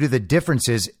high due to the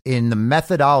differences in the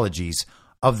methodologies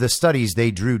of the studies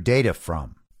they drew data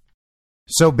from.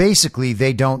 So basically,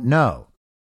 they don't know.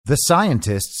 The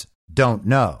scientists don't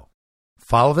know.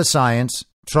 Follow the science,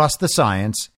 trust the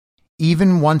science,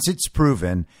 even once it's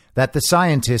proven that the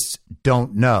scientists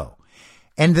don't know.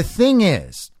 And the thing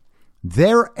is,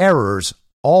 their errors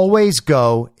always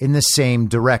go in the same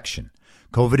direction.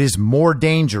 COVID is more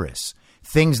dangerous.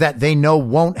 Things that they know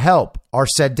won't help are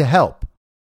said to help.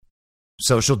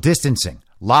 Social distancing,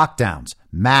 lockdowns,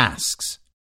 masks,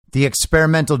 the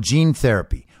experimental gene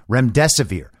therapy,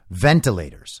 remdesivir,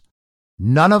 ventilators.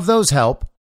 None of those help.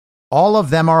 All of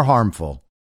them are harmful.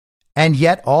 And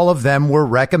yet all of them were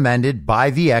recommended by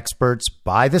the experts,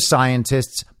 by the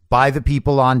scientists, by the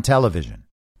people on television.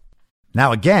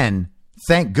 Now, again,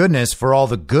 thank goodness for all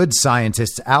the good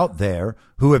scientists out there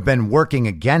who have been working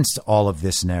against all of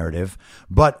this narrative.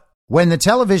 But when the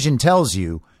television tells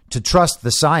you to trust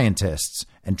the scientists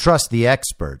and trust the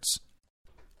experts,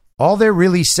 all they're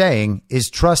really saying is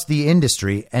trust the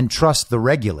industry and trust the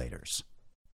regulators,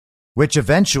 which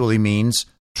eventually means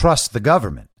trust the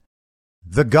government.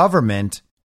 The government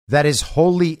that is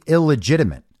wholly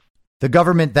illegitimate. The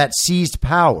government that seized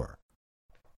power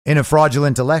in a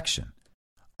fraudulent election.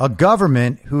 A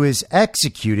government who is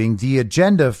executing the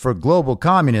agenda for global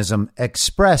communism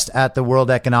expressed at the World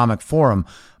Economic Forum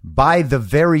by the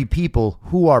very people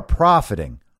who are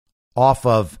profiting off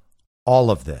of all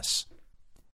of this.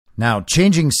 Now,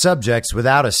 changing subjects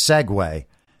without a segue,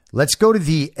 let's go to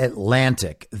the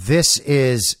Atlantic. This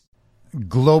is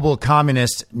global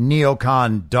communist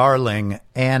neocon darling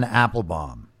Anne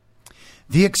Applebaum.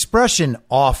 The expression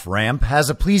off-ramp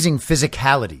has a pleasing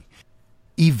physicality,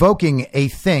 evoking a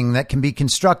thing that can be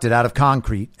constructed out of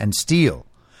concrete and steel.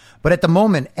 But at the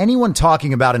moment, anyone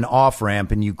talking about an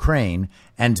off-ramp in Ukraine,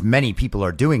 and many people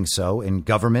are doing so in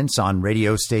governments, on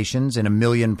radio stations, in a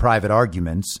million private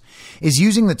arguments, is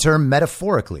using the term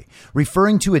metaphorically,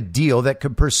 referring to a deal that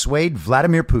could persuade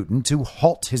Vladimir Putin to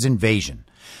halt his invasion.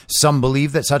 Some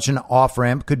believe that such an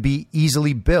off-ramp could be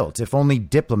easily built if only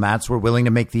diplomats were willing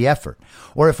to make the effort,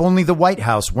 or if only the White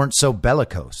House weren't so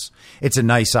bellicose. It's a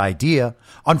nice idea.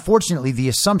 Unfortunately, the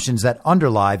assumptions that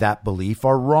underlie that belief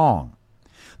are wrong.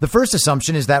 The first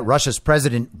assumption is that Russia's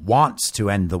president wants to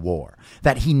end the war,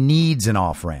 that he needs an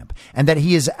off-ramp, and that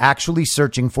he is actually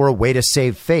searching for a way to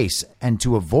save face and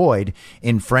to avoid,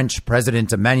 in French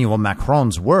President Emmanuel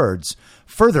Macron's words,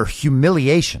 further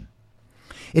humiliation.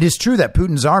 It is true that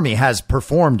Putin's army has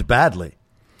performed badly,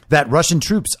 that Russian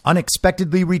troops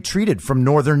unexpectedly retreated from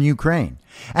northern Ukraine,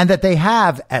 and that they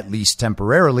have, at least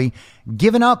temporarily,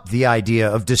 given up the idea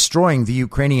of destroying the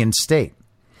Ukrainian state.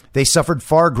 They suffered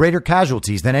far greater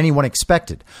casualties than anyone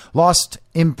expected, lost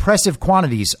impressive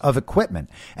quantities of equipment,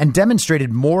 and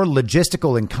demonstrated more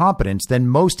logistical incompetence than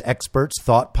most experts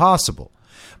thought possible.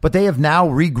 but they have now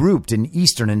regrouped in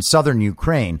eastern and southern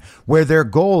Ukraine, where their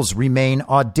goals remain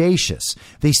audacious.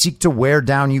 They seek to wear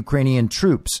down Ukrainian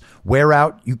troops, wear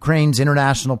out Ukraine's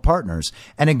international partners,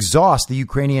 and exhaust the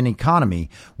Ukrainian economy,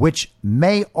 which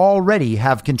may already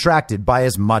have contracted by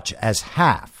as much as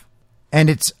half. And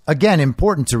it's, again,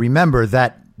 important to remember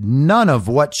that none of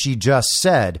what she just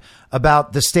said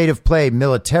about the state of play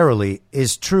militarily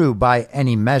is true by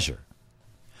any measure.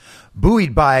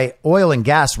 Buoyed by oil and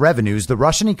gas revenues, the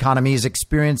Russian economy is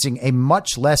experiencing a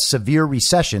much less severe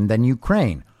recession than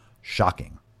Ukraine.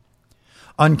 Shocking.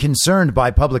 Unconcerned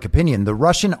by public opinion, the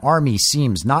Russian army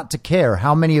seems not to care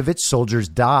how many of its soldiers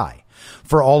die.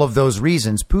 For all of those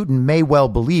reasons, Putin may well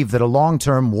believe that a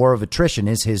long-term war of attrition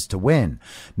is his to win,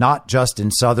 not just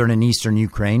in southern and eastern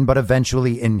Ukraine, but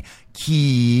eventually in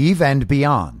Kyiv and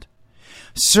beyond.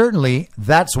 Certainly,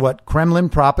 that's what Kremlin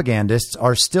propagandists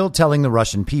are still telling the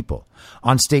Russian people.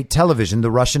 On state television,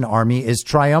 the Russian army is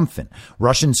triumphant.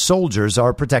 Russian soldiers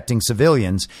are protecting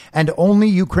civilians, and only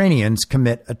Ukrainians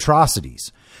commit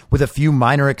atrocities. With a few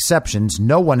minor exceptions,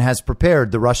 no one has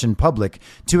prepared the Russian public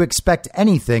to expect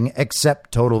anything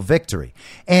except total victory.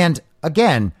 And,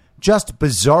 again, just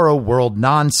bizarro world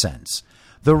nonsense.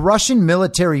 The Russian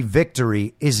military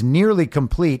victory is nearly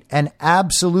complete and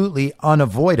absolutely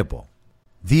unavoidable.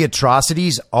 The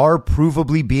atrocities are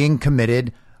provably being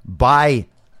committed by,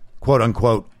 quote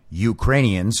unquote,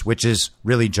 Ukrainians, which is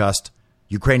really just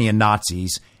Ukrainian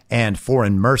Nazis and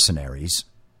foreign mercenaries.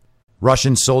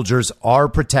 Russian soldiers are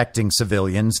protecting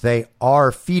civilians, they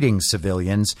are feeding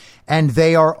civilians, and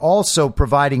they are also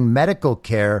providing medical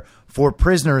care for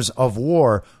prisoners of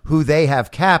war who they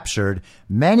have captured,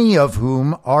 many of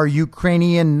whom are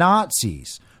Ukrainian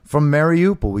Nazis from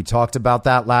Mariupol. We talked about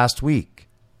that last week.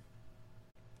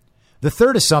 The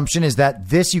third assumption is that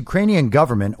this Ukrainian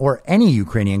government, or any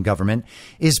Ukrainian government,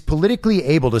 is politically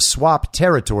able to swap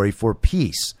territory for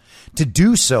peace. To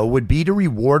do so would be to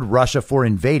reward Russia for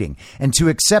invading and to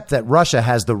accept that Russia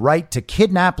has the right to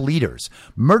kidnap leaders,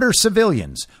 murder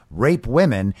civilians, rape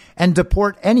women, and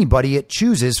deport anybody it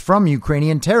chooses from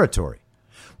Ukrainian territory.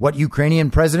 What Ukrainian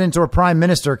president or prime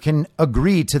minister can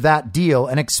agree to that deal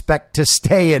and expect to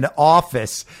stay in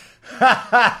office?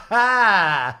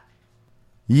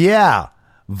 Yeah.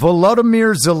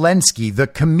 Volodymyr Zelensky, the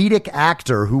comedic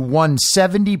actor who won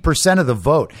 70% of the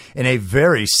vote in a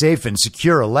very safe and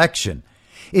secure election,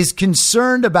 is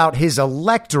concerned about his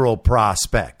electoral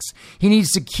prospects. He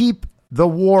needs to keep the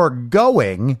war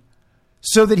going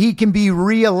so that he can be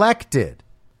reelected.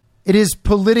 It is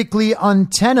politically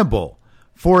untenable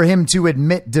for him to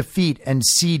admit defeat and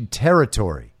cede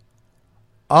territory.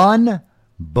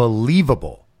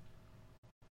 Unbelievable.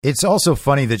 It's also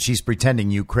funny that she's pretending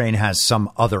Ukraine has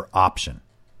some other option.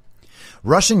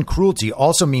 Russian cruelty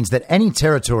also means that any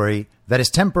territory that is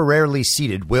temporarily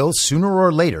ceded will, sooner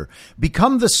or later,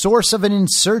 become the source of an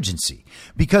insurgency,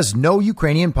 because no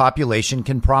Ukrainian population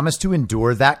can promise to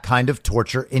endure that kind of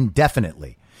torture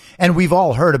indefinitely. And we've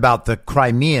all heard about the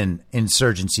Crimean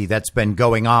insurgency that's been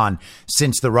going on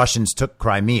since the Russians took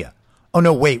Crimea. Oh,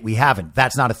 no, wait, we haven't.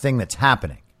 That's not a thing that's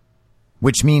happening.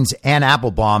 Which means Anne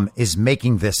Applebaum is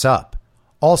making this up.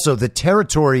 Also, the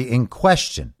territory in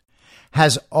question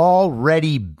has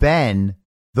already been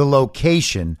the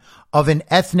location of an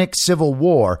ethnic civil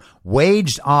war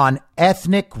waged on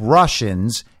ethnic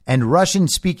Russians and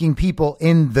Russian-speaking people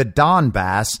in the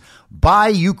Donbass by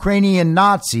Ukrainian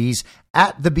Nazis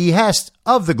at the behest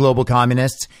of the global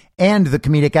communists and the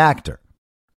comedic actor.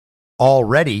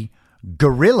 Already,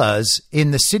 guerrillas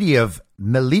in the city of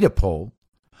Melitopol,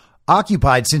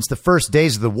 occupied since the first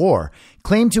days of the war,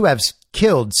 claim to have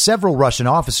killed several Russian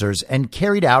officers and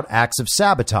carried out acts of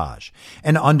sabotage.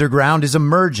 An underground is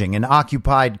emerging in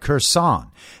occupied Kherson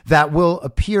that will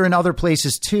appear in other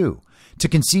places too. To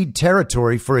concede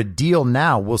territory for a deal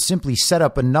now will simply set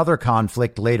up another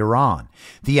conflict later on.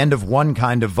 The end of one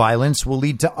kind of violence will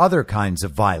lead to other kinds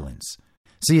of violence.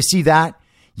 So you see that?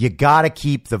 You got to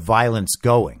keep the violence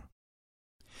going.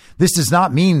 This does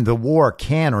not mean the war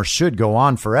can or should go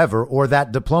on forever, or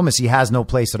that diplomacy has no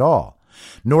place at all.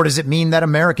 Nor does it mean that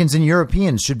Americans and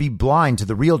Europeans should be blind to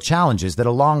the real challenges that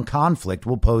a long conflict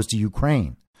will pose to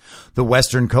Ukraine. The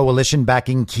Western coalition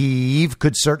backing Kyiv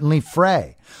could certainly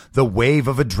fray the wave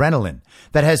of adrenaline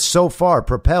that has so far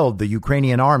propelled the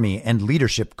Ukrainian army, and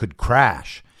leadership could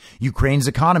crash. Ukraine's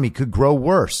economy could grow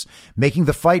worse, making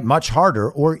the fight much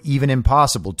harder or even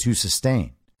impossible to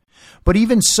sustain. But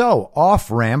even so,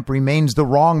 off-ramp remains the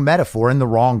wrong metaphor and the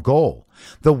wrong goal.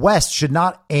 The West should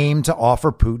not aim to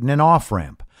offer Putin an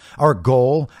off-ramp. Our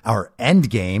goal, our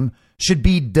endgame, should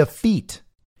be defeat.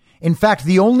 In fact,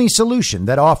 the only solution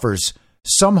that offers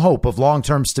some hope of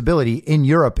long-term stability in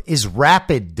Europe is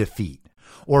rapid defeat,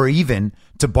 or even,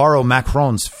 to borrow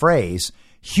Macron's phrase,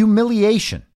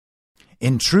 humiliation.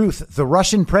 In truth, the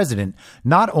Russian president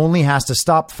not only has to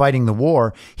stop fighting the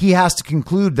war, he has to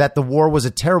conclude that the war was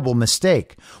a terrible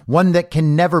mistake, one that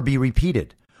can never be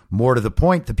repeated. More to the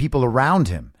point, the people around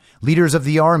him, leaders of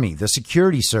the army, the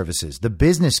security services, the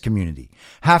business community,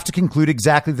 have to conclude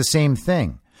exactly the same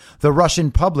thing. The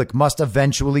Russian public must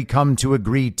eventually come to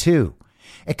agree too.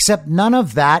 Except none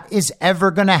of that is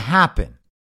ever going to happen.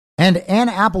 And Anne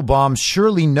Applebaum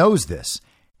surely knows this.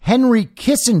 Henry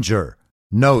Kissinger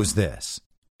knows this.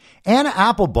 Anne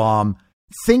Applebaum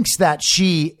thinks that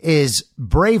she is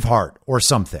Braveheart or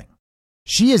something.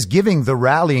 She is giving the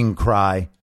rallying cry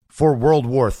for World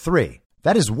War III.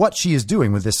 That is what she is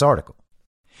doing with this article.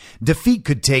 Defeat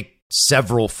could take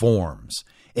several forms.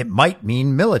 It might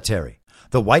mean military.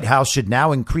 The White House should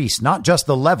now increase not just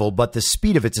the level, but the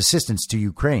speed of its assistance to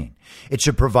Ukraine. It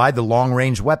should provide the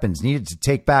long-range weapons needed to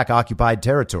take back occupied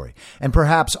territory, and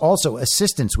perhaps also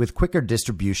assistance with quicker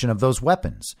distribution of those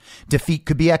weapons. Defeat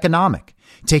could be economic,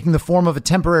 taking the form of a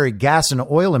temporary gas and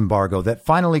oil embargo that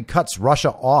finally cuts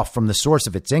Russia off from the source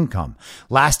of its income,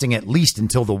 lasting at least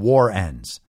until the war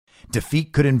ends.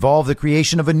 Defeat could involve the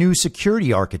creation of a new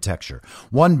security architecture,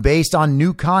 one based on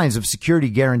new kinds of security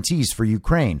guarantees for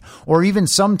Ukraine, or even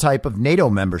some type of NATO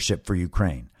membership for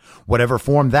Ukraine. Whatever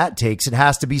form that takes, it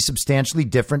has to be substantially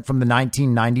different from the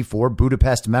 1994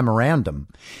 Budapest Memorandum,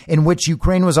 in which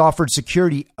Ukraine was offered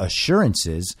security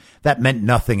assurances that meant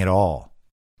nothing at all.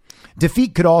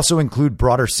 Defeat could also include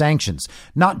broader sanctions,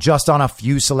 not just on a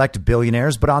few select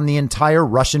billionaires, but on the entire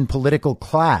Russian political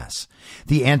class.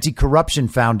 The Anti-Corruption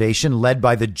Foundation, led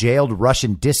by the jailed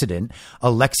Russian dissident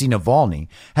Alexei Navalny,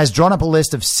 has drawn up a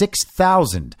list of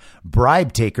 6,000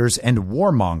 bribe takers and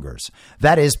warmongers.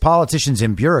 That is, politicians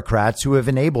and bureaucrats who have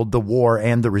enabled the war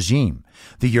and the regime.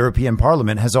 The European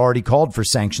Parliament has already called for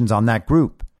sanctions on that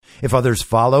group. If others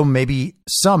follow, maybe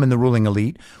some in the ruling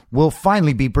elite will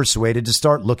finally be persuaded to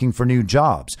start looking for new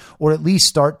jobs, or at least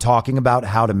start talking about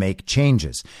how to make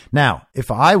changes. Now,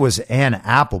 if I was Anne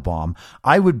Applebaum,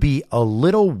 I would be a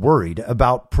little worried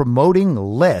about promoting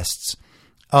lists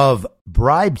of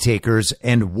bribe takers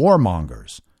and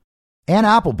warmongers. Anne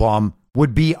Applebaum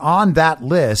would be on that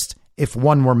list if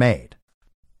one were made,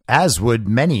 as would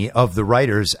many of the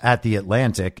writers at The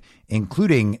Atlantic,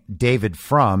 including David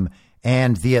Frum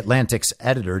and The Atlantic's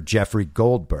editor, Jeffrey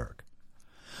Goldberg.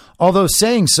 Although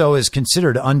saying so is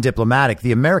considered undiplomatic,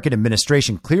 the American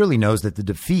administration clearly knows that the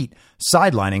defeat,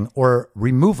 sidelining, or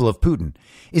removal of Putin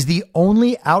is the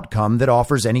only outcome that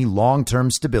offers any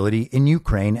long-term stability in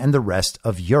Ukraine and the rest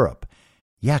of Europe.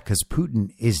 Yeah, because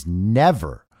Putin is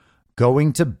never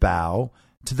going to bow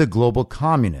to the global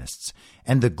communists,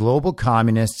 and the global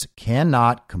communists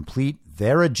cannot complete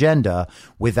their agenda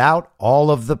without all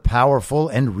of the powerful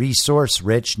and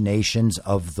resource-rich nations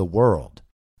of the world.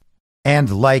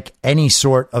 And like any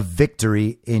sort of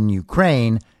victory in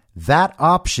Ukraine, that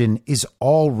option is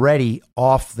already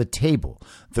off the table.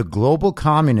 The global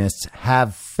communists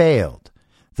have failed.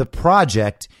 The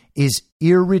project is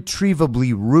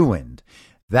irretrievably ruined.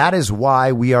 That is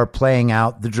why we are playing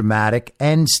out the dramatic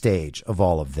end stage of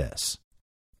all of this.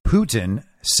 Putin,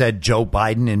 said Joe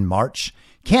Biden in March,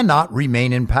 cannot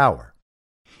remain in power.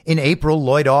 In April,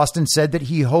 Lloyd Austin said that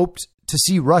he hoped to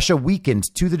see Russia weakened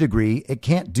to the degree it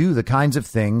can't do the kinds of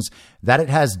things that it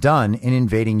has done in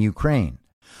invading Ukraine.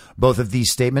 Both of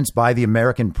these statements by the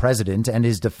American president and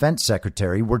his defense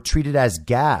secretary were treated as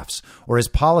gaffes or as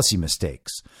policy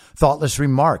mistakes, thoughtless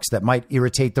remarks that might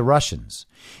irritate the Russians.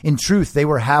 In truth, they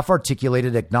were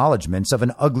half-articulated acknowledgments of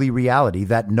an ugly reality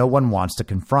that no one wants to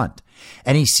confront.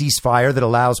 Any ceasefire that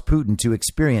allows Putin to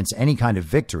experience any kind of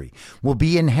victory will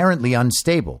be inherently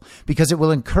unstable because it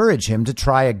will encourage him to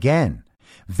try again.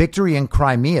 Victory in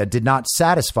Crimea did not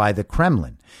satisfy the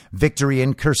Kremlin. Victory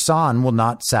in Kherson will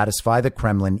not satisfy the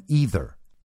Kremlin either.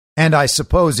 And I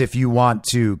suppose if you want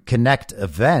to connect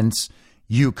events,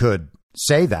 you could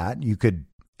say that. You could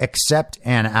accept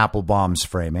Anne Applebaum's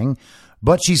framing,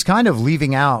 but she's kind of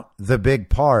leaving out the big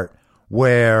part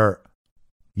where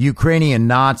Ukrainian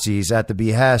Nazis, at the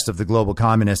behest of the global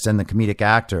communists and the comedic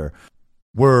actor,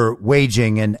 were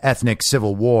waging an ethnic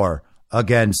civil war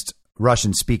against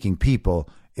Russian-speaking people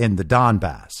in the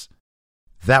Donbass.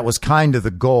 That was kind of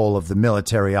the goal of the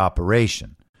military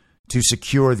operation, to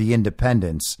secure the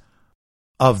independence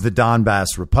of the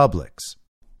Donbass republics.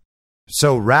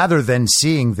 So rather than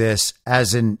seeing this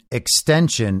as an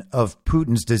extension of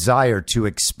Putin's desire to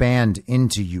expand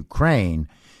into Ukraine,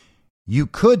 you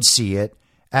could see it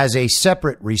as a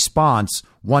separate response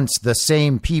once the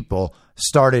same people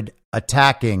started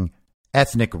attacking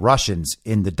ethnic Russians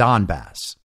in the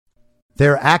Donbass.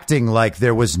 They're acting like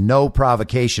there was no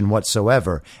provocation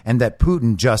whatsoever and that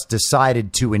Putin just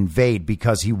decided to invade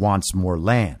because he wants more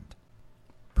land.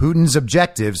 Putin's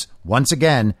objectives, once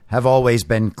again, have always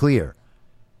been clear.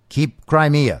 Keep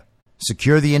Crimea,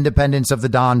 secure the independence of the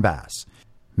Donbass,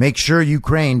 make sure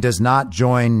Ukraine does not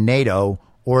join NATO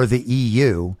or the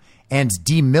EU, and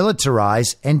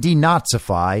demilitarize and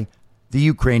denazify the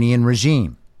Ukrainian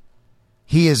regime.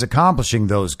 He is accomplishing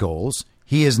those goals.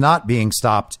 He is not being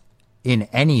stopped in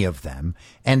any of them,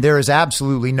 and there is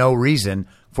absolutely no reason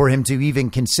for him to even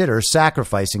consider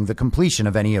sacrificing the completion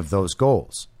of any of those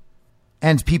goals.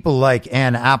 And people like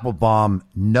Anne Applebaum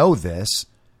know this,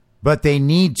 but they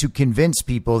need to convince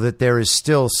people that there is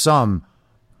still some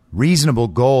reasonable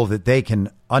goal that they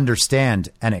can understand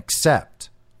and accept,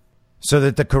 so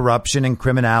that the corruption and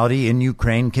criminality in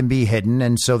Ukraine can be hidden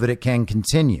and so that it can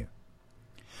continue.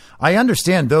 I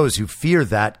understand those who fear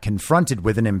that, confronted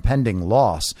with an impending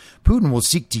loss, Putin will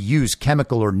seek to use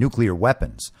chemical or nuclear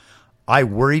weapons. I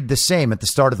worried the same at the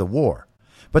start of the war.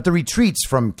 But the retreats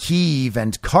from Kyiv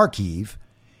and Kharkiv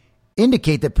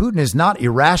indicate that Putin is not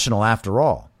irrational after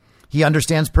all. He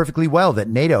understands perfectly well that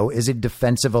NATO is a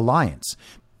defensive alliance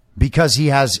because he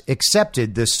has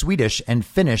accepted the Swedish and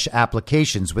Finnish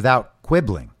applications without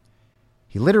quibbling.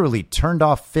 He literally turned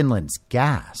off Finland's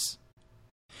gas.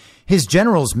 His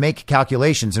generals make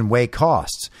calculations and weigh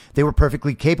costs. They were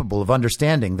perfectly capable of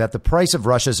understanding that the price of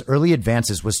Russia's early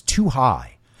advances was too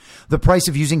high. The price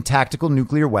of using tactical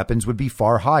nuclear weapons would be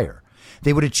far higher.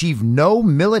 They would achieve no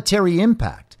military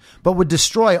impact, but would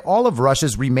destroy all of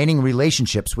Russia's remaining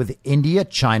relationships with India,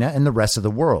 China, and the rest of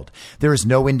the world. There is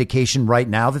no indication right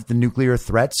now that the nuclear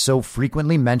threats so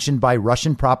frequently mentioned by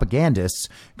Russian propagandists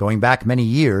going back many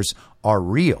years are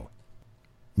real.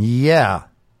 Yeah,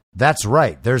 that's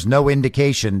right. There's no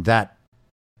indication that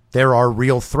there are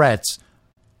real threats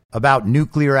about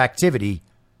nuclear activity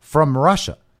from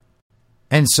Russia.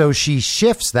 And so she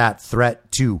shifts that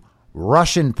threat to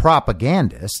Russian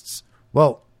propagandists.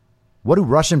 Well, what do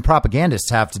Russian propagandists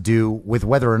have to do with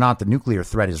whether or not the nuclear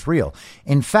threat is real?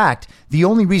 In fact, the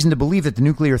only reason to believe that the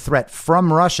nuclear threat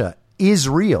from Russia is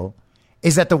real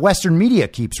is that the Western media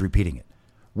keeps repeating it.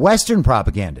 Western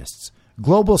propagandists,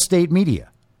 global state media.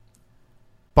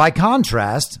 By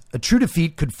contrast, a true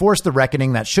defeat could force the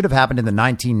reckoning that should have happened in the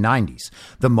 1990s,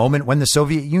 the moment when the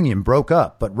Soviet Union broke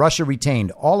up, but Russia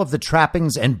retained all of the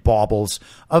trappings and baubles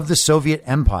of the Soviet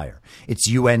Empire, its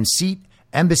UN seat,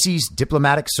 embassies,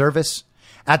 diplomatic service,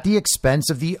 at the expense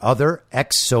of the other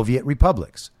ex-Soviet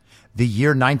republics. The year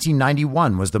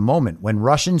 1991 was the moment when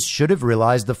Russians should have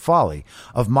realized the folly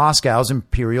of Moscow's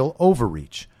imperial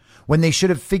overreach, when they should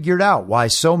have figured out why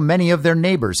so many of their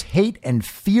neighbors hate and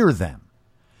fear them.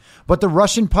 But the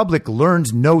Russian public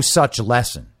learned no such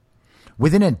lesson.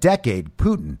 Within a decade,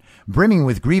 Putin, brimming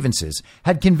with grievances,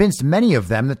 had convinced many of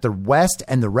them that the West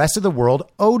and the rest of the world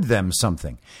owed them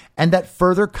something, and that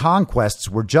further conquests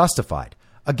were justified.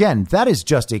 Again, that is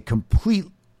just a complete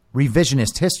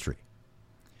revisionist history.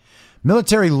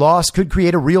 Military loss could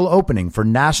create a real opening for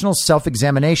national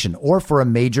self-examination or for a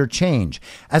major change,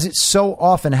 as it so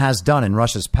often has done in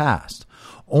Russia's past.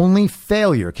 Only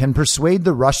failure can persuade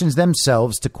the Russians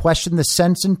themselves to question the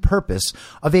sense and purpose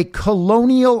of a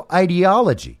colonial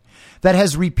ideology that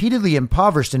has repeatedly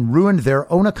impoverished and ruined their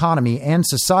own economy and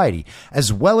society,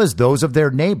 as well as those of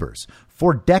their neighbors,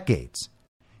 for decades.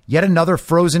 Yet another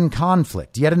frozen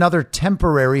conflict, yet another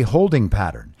temporary holding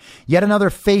pattern, yet another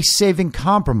face-saving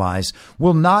compromise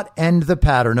will not end the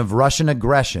pattern of Russian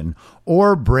aggression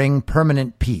or bring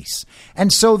permanent peace.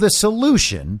 And so the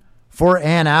solution for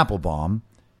Anne Applebaum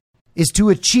is to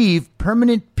achieve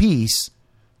permanent peace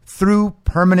through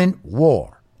permanent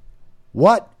war.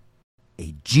 What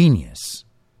a genius.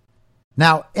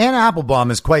 Now, Anne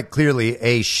Applebaum is quite clearly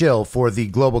a shill for the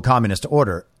global communist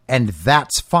order, and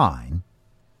that's fine.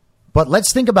 But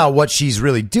let's think about what she's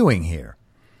really doing here.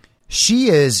 She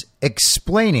is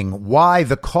explaining why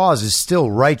the cause is still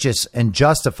righteous and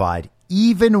justified,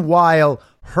 even while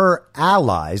her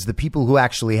allies, the people who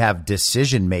actually have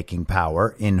decision-making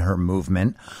power in her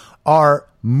movement, are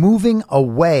moving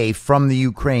away from the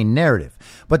Ukraine narrative.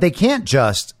 But they can't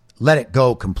just let it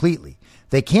go completely.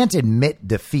 They can't admit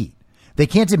defeat. They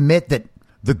can't admit that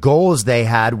the goals they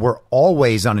had were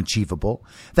always unachievable,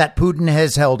 that Putin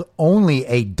has held only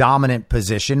a dominant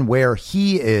position where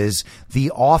he is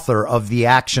the author of the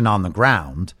action on the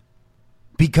ground,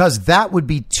 because that would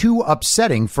be too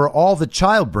upsetting for all the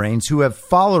child brains who have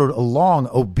followed along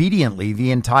obediently the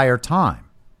entire time.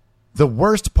 The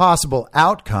worst possible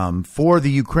outcome for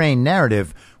the Ukraine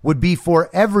narrative would be for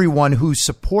everyone who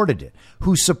supported it,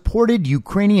 who supported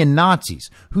Ukrainian Nazis,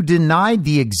 who denied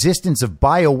the existence of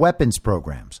bioweapons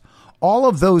programs. All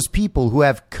of those people who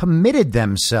have committed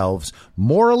themselves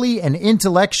morally and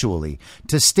intellectually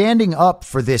to standing up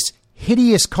for this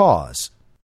hideous cause,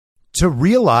 to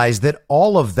realize that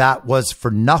all of that was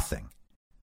for nothing,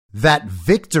 that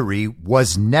victory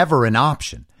was never an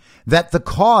option, that the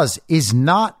cause is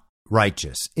not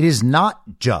righteous, it is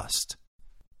not just,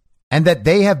 and that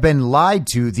they have been lied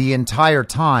to the entire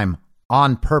time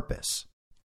on purpose.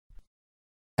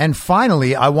 And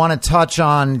finally, I want to touch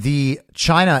on the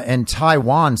China and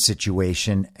Taiwan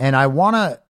situation, and I want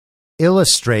to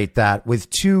illustrate that with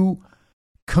two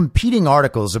competing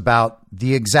articles about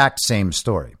the exact same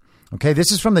story. Okay,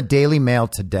 this is from the Daily Mail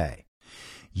today.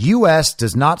 U.S.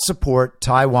 does not support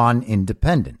Taiwan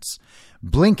independence.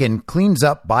 Blinken cleans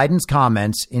up Biden's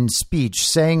comments in speech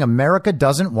saying America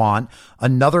doesn't want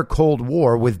another Cold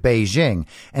War with Beijing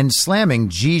and slamming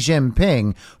Xi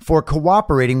Jinping for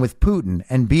cooperating with Putin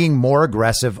and being more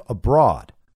aggressive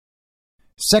abroad.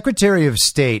 Secretary of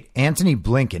State Antony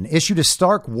Blinken issued a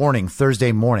stark warning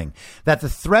Thursday morning that the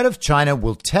threat of China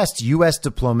will test U.S.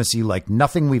 diplomacy like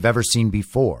nothing we've ever seen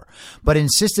before, but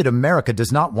insisted America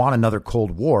does not want another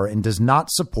Cold War and does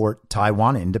not support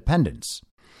Taiwan independence.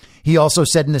 He also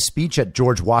said in a speech at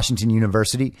George Washington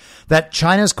University that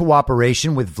China's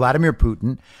cooperation with Vladimir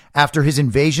Putin after his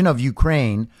invasion of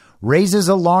Ukraine raises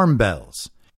alarm bells.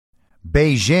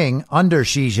 Beijing, under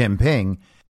Xi Jinping,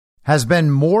 has been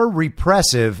more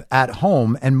repressive at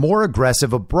home and more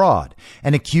aggressive abroad,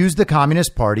 and accused the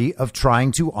Communist Party of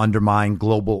trying to undermine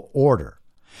global order.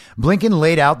 Blinken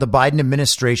laid out the Biden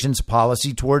administration's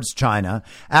policy towards China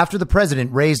after the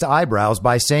president raised eyebrows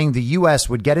by saying the U.S.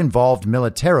 would get involved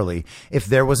militarily if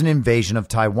there was an invasion of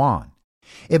Taiwan.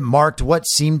 It marked what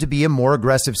seemed to be a more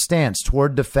aggressive stance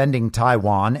toward defending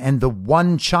Taiwan and the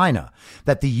one China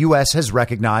that the U.S. has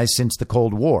recognized since the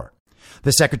Cold War.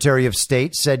 The Secretary of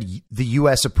State said the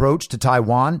U.S. approach to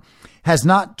Taiwan has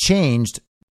not changed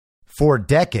for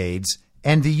decades,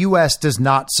 and the U.S. does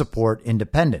not support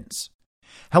independence.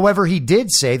 However, he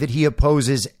did say that he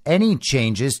opposes any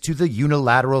changes to the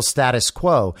unilateral status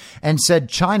quo and said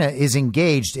China is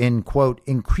engaged in, quote,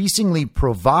 increasingly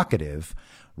provocative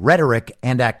rhetoric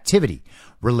and activity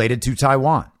related to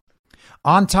Taiwan.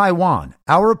 On Taiwan,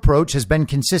 our approach has been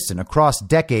consistent across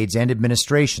decades and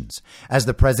administrations. As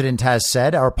the president has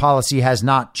said, our policy has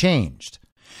not changed.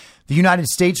 The United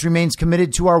States remains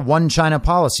committed to our one China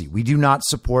policy. We do not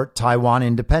support Taiwan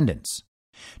independence.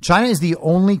 China is the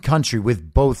only country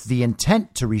with both the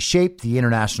intent to reshape the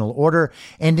international order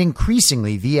and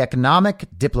increasingly the economic,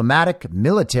 diplomatic,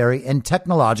 military, and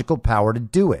technological power to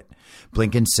do it,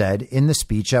 Blinken said in the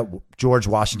speech at George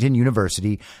Washington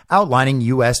University outlining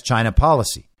U.S.-China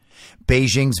policy.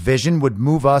 Beijing's vision would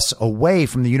move us away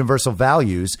from the universal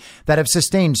values that have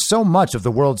sustained so much of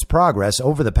the world's progress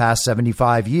over the past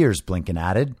 75 years, Blinken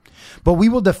added. But we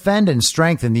will defend and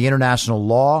strengthen the international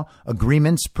law,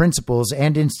 agreements, principles,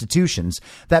 and institutions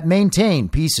that maintain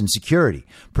peace and security,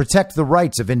 protect the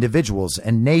rights of individuals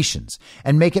and nations,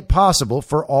 and make it possible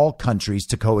for all countries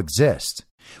to coexist.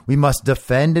 We must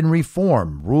defend and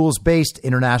reform rules-based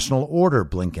international order,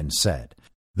 Blinken said.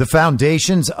 The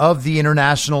foundations of the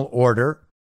international order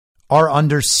are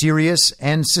under serious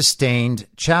and sustained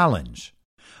challenge.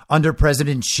 Under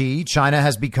President Xi, China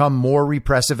has become more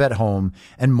repressive at home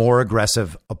and more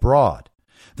aggressive abroad.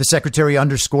 The secretary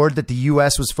underscored that the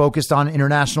U.S. was focused on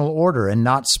international order and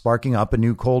not sparking up a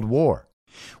new Cold War.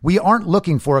 We aren't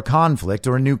looking for a conflict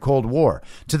or a new Cold War.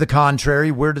 To the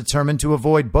contrary, we're determined to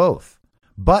avoid both.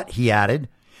 But, he added,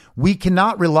 we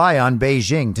cannot rely on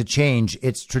Beijing to change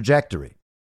its trajectory.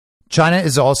 China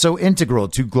is also integral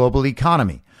to global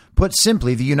economy. Put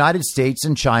simply, the United States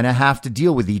and China have to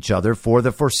deal with each other for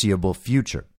the foreseeable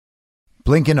future.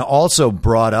 Blinken also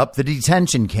brought up the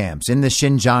detention camps in the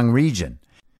Xinjiang region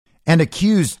and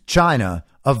accused China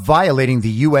of violating the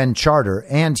UN Charter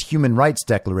and Human Rights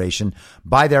Declaration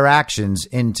by their actions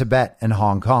in Tibet and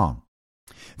Hong Kong.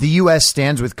 The U.S.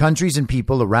 stands with countries and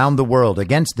people around the world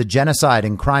against the genocide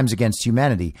and crimes against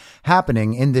humanity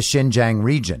happening in the Xinjiang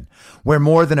region, where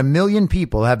more than 1 million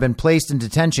people have been placed in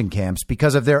detention camps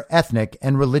because of their ethnic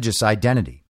and religious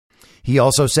identity. He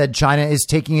also said China is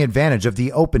taking advantage of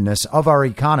the openness of our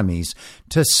economies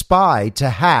to spy, to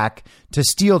hack, to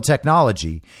steal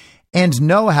technology, and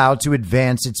know how to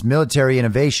advance its military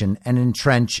innovation and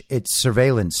entrench its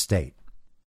surveillance state.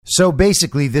 So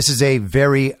basically, this is a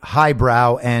very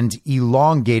highbrow and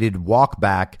elongated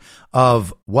walkback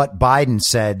of what Biden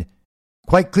said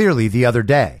quite clearly the other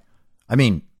day. I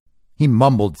mean, he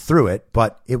mumbled through it,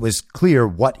 but it was clear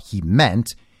what he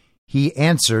meant. he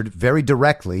answered very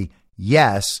directly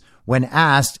yes when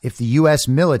asked if the U.S.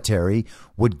 military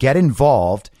would get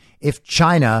involved if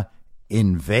China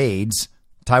invades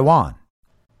Taiwan.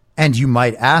 And you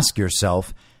might ask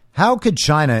yourself, how could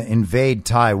China invade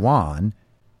Taiwan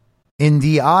in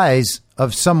the eyes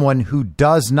of someone who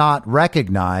does not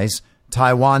recognize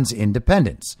Taiwan's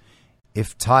independence?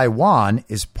 If Taiwan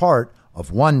is part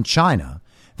of one China,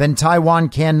 then Taiwan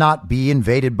cannot be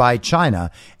invaded by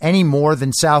China any more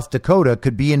than South Dakota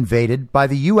could be invaded by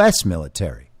the U.S.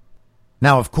 military.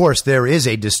 Now, of course, there is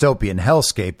a dystopian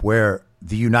hellscape where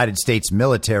the United States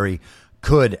military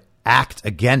could act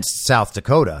against South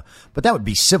Dakota, but that would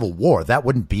be civil war. That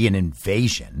wouldn't be an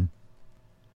invasion.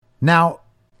 Now,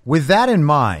 with that in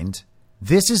mind,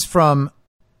 this is from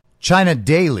China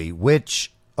Daily,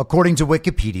 which, according to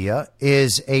Wikipedia,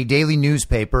 is a daily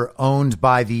newspaper owned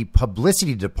by the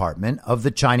publicity department of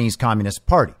the Chinese Communist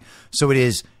Party. So it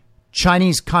is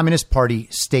Chinese Communist Party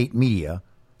state media,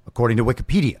 according to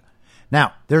Wikipedia.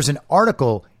 Now, there's an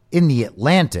article in The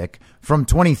Atlantic from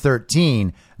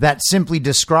 2013 that simply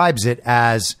describes it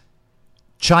as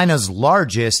China's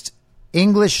largest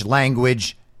English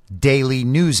language daily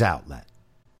news outlet.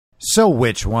 So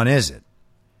which one is it?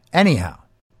 Anyhow,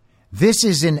 this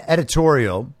is an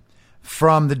editorial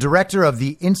from the director of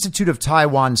the Institute of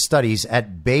Taiwan Studies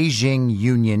at Beijing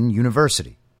Union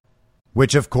University,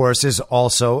 which of course is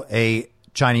also a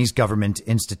Chinese government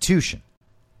institution.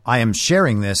 I am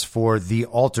sharing this for the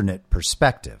alternate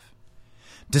perspective.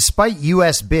 Despite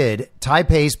U.S. bid,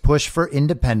 Taipei's push for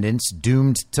independence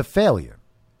doomed to failure.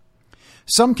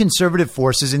 Some conservative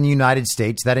forces in the United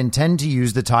States that intend to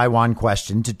use the Taiwan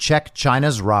question to check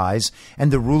China's rise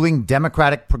and the ruling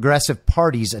Democratic Progressive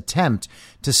Party's attempt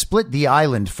to split the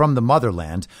island from the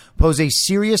motherland pose a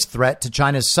serious threat to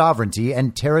China's sovereignty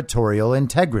and territorial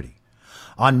integrity.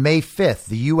 On May 5th,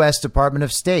 the U.S. Department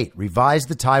of State revised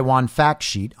the Taiwan fact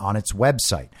sheet on its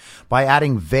website by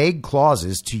adding vague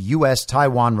clauses to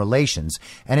U.S.-Taiwan relations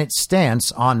and its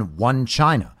stance on one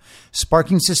China,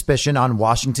 sparking suspicion on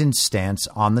Washington's stance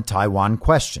on the Taiwan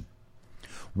question.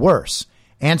 Worse,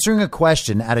 answering a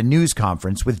question at a news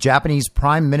conference with Japanese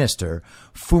Prime Minister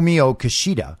Fumio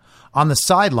Kishida on the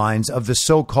sidelines of the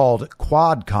so-called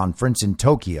Quad Conference in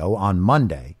Tokyo on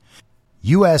Monday,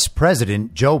 U.S.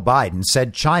 President Joe Biden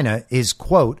said China is,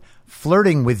 quote,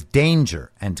 flirting with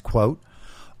danger, end quote,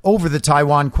 over the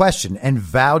Taiwan question and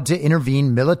vowed to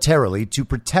intervene militarily to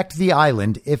protect the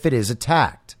island if it is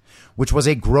attacked, which was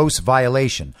a gross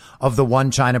violation of the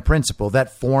one China principle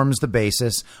that forms the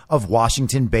basis of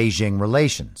Washington-Beijing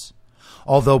relations.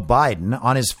 Although Biden,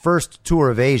 on his first tour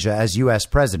of Asia as U.S.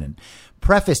 president,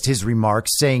 prefaced his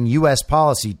remarks saying U.S.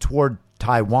 policy toward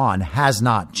Taiwan has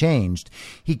not changed,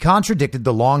 he contradicted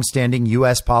the long-standing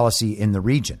U.S. policy in the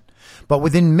region. But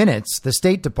within minutes, the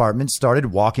State Department started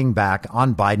walking back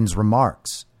on Biden's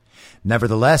remarks.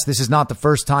 Nevertheless, this is not the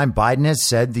first time Biden has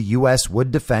said the U.S.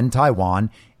 would defend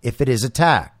Taiwan if it is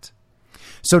attacked.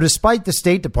 So despite the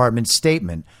State Department's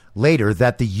statement later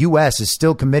that the U.S. is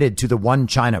still committed to the one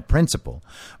China principle,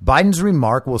 Biden's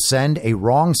remark will send a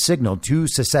wrong signal to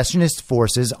secessionist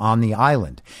forces on the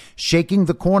island, shaking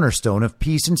the cornerstone of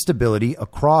peace and stability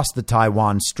across the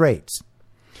Taiwan Straits.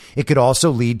 It could also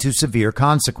lead to severe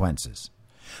consequences.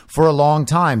 For a long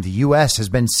time, the U.S. has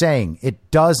been saying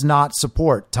it does not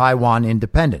support Taiwan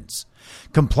independence.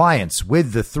 Compliance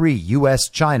with the 3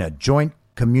 U.S.-China joint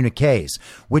communiques,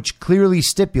 which clearly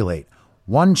stipulate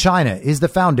one China is the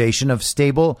foundation of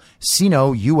stable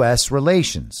Sino-U.S.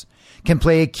 relations, can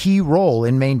play a key role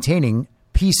in maintaining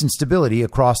peace and stability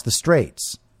across the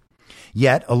straits.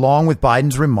 Yet, along with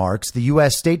Biden's remarks, the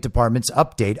U.S. State Department's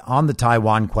update on the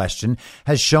Taiwan question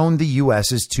has shown the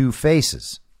U.S.'s two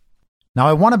faces. Now,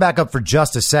 I want to back up for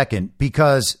just a second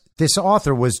because this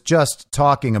author was just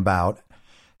talking about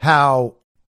how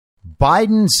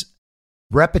Biden's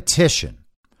repetition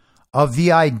of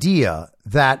the idea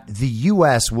that the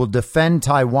U.S. will defend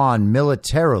Taiwan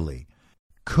militarily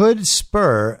could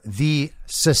spur the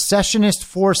secessionist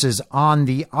forces on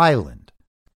the island.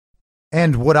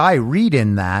 And what I read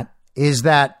in that is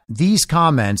that these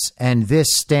comments and this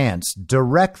stance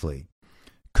directly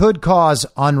could cause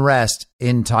unrest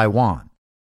in Taiwan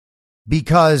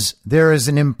because there is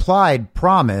an implied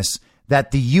promise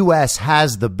that the U.S.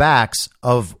 has the backs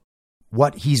of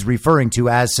what he's referring to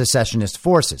as secessionist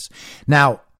forces.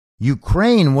 Now,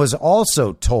 Ukraine was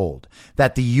also told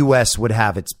that the U.S. would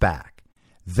have its back.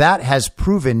 That has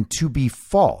proven to be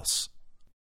false.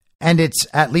 And it's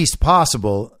at least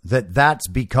possible that that's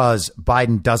because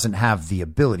Biden doesn't have the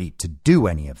ability to do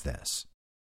any of this.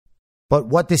 But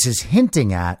what this is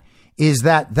hinting at is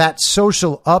that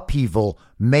social upheaval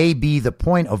may be the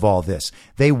point of all this.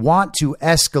 They want to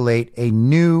escalate a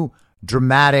new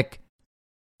dramatic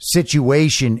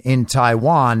situation in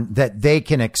Taiwan that they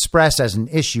can express as an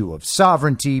issue of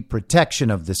sovereignty,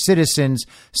 protection of the citizens,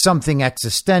 something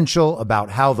existential about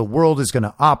how the world is going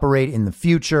to operate in the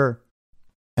future.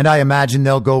 And I imagine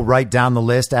they'll go right down the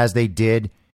list as they did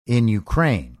in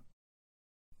Ukraine.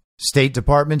 State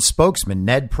Department spokesman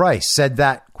Ned Price said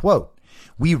that, quote,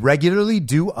 "We regularly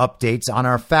do updates on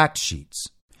our fact sheets.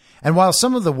 And while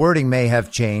some of the wording may have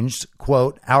changed,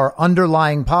 quote, our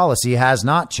underlying policy has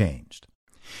not changed."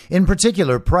 In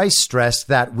particular, Price stressed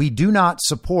that we do not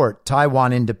support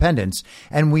Taiwan independence,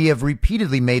 and we have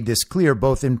repeatedly made this clear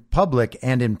both in public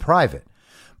and in private.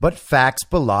 But facts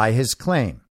belie his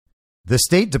claim. The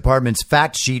State Department's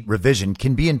fact sheet revision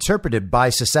can be interpreted by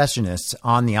secessionists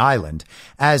on the island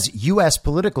as U.S.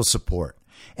 political support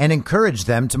and encourage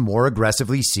them to more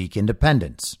aggressively seek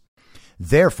independence.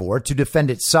 Therefore, to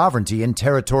defend its sovereignty and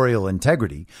territorial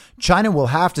integrity, China will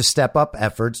have to step up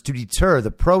efforts to deter the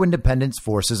pro-independence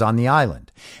forces on the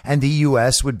island, and the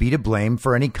U.S. would be to blame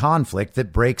for any conflict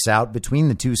that breaks out between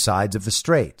the two sides of the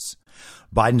straits.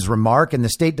 Biden's remark and the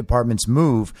State Department's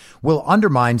move will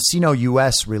undermine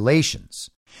Sino-U.S. relations.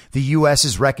 The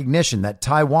U.S.'s recognition that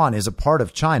Taiwan is a part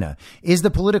of China is the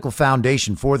political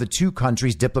foundation for the two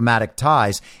countries' diplomatic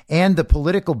ties and the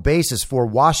political basis for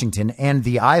Washington and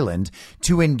the island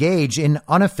to engage in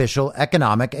unofficial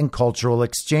economic and cultural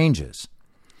exchanges.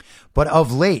 But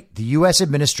of late, the U.S.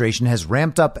 administration has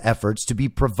ramped up efforts to be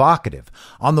provocative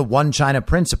on the One China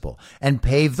principle and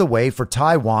pave the way for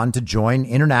Taiwan to join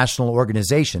international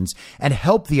organizations and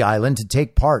help the island to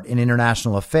take part in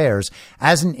international affairs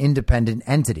as an independent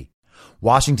entity.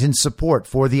 Washington's support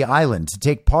for the island to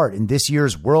take part in this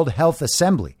year's World Health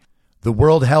Assembly, the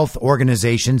World Health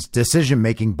Organization's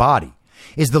decision-making body,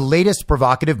 is the latest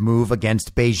provocative move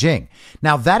against Beijing.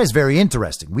 Now, that is very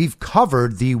interesting. We've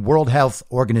covered the World Health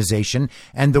Organization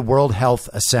and the World Health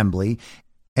Assembly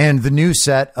and the new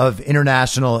set of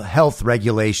international health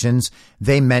regulations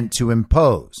they meant to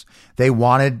impose. They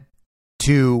wanted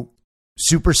to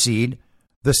supersede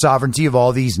the sovereignty of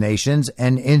all these nations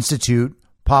and institute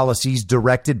policies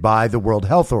directed by the World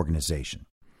Health Organization.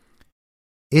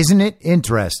 Isn't it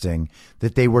interesting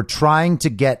that they were trying to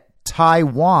get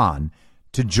Taiwan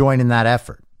to join in that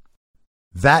effort?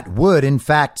 That would, in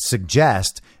fact,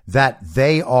 suggest that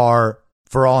they are,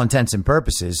 for all intents and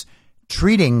purposes,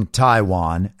 treating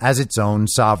Taiwan as its own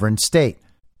sovereign state,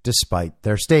 despite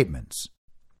their statements.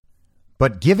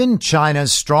 But given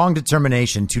China's strong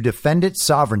determination to defend its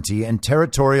sovereignty and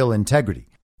territorial integrity,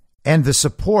 and the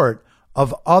support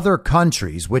of other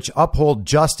countries which uphold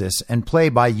justice and play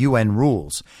by UN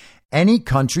rules, any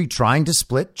country trying to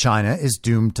split China is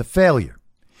doomed to failure.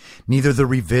 Neither the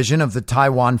revision of the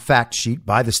Taiwan fact sheet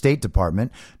by the State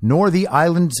Department nor the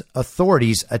island's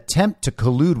authorities' attempt to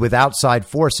collude with outside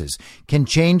forces can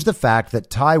change the fact that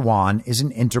Taiwan is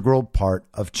an integral part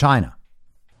of China.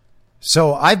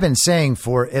 So I've been saying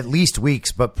for at least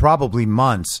weeks, but probably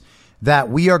months, that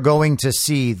we are going to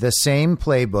see the same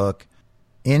playbook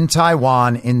in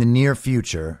Taiwan in the near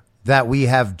future that we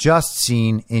have just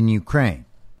seen in Ukraine.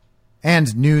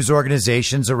 And news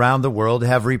organizations around the world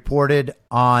have reported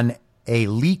on a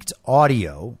leaked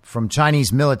audio from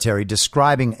Chinese military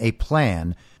describing a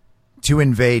plan to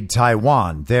invade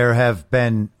Taiwan. There have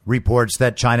been reports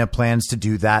that China plans to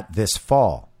do that this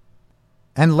fall.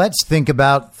 And let's think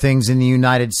about things in the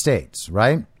United States,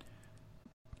 right?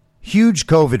 Huge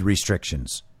COVID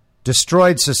restrictions,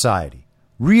 destroyed society,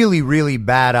 really, really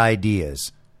bad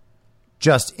ideas,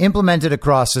 just implemented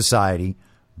across society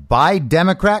by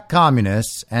Democrat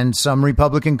communists and some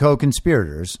Republican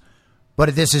co-conspirators,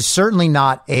 but this is certainly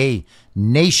not a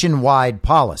nationwide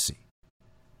policy.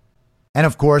 And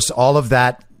of course, all of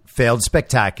that failed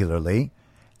spectacularly,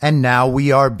 and now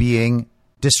we are being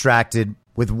distracted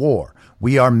with war.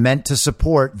 We are meant to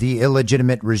support the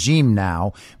illegitimate regime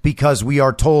now because we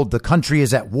are told the country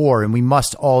is at war and we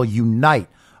must all unite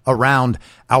around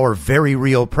our very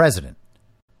real president.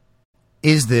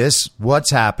 Is this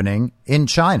what's happening in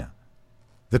China?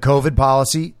 The COVID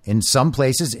policy in some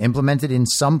places, implemented in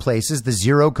some places, the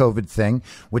zero COVID thing,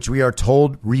 which we are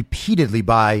told repeatedly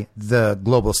by the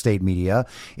global state media,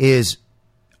 is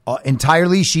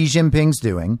entirely Xi Jinping's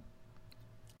doing.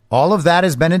 All of that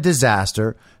has been a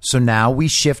disaster. So now we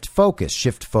shift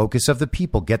focus of the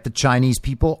people, get the Chinese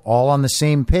people all on the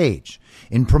same page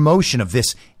in promotion of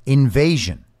this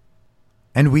invasion.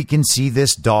 And we can see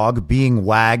this dog being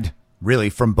wagged really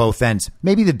from both ends.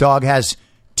 Maybe the dog has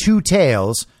two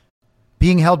tails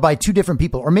being held by two different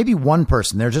people, or maybe one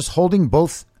person. They're just holding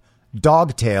both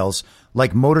dog tails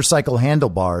like motorcycle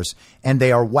handlebars, and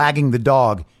they are wagging the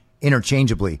dog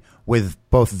interchangeably with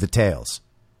both of the tails.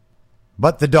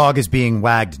 But the dog is being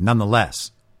wagged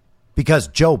nonetheless, because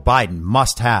Joe Biden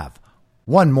must have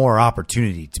one more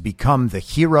opportunity to become the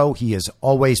hero he has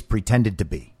always pretended to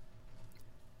be.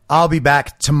 I'll be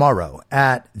back tomorrow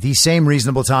at the same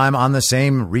reasonable time on the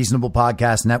same reasonable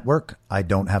podcast network. I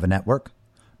don't have a network.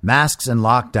 Masks and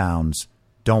lockdowns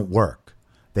don't work.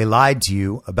 They lied to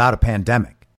you about a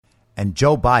pandemic, and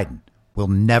Joe Biden will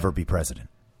never be president.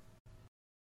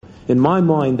 In my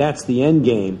mind, that's the end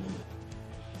game.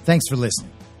 Thanks for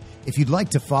listening. If you'd like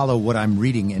to follow what I'm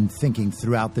reading and thinking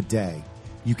throughout the day,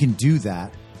 you can do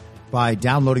that by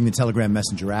downloading the Telegram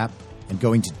Messenger app and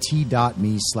going to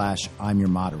t.me/I'm your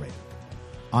moderator.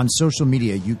 On social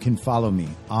media, you can follow me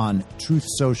on Truth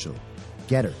Social,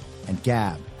 Getter, and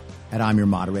Gab at I'm your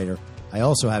moderator. I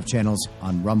also have channels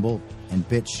on Rumble and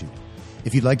BitChute.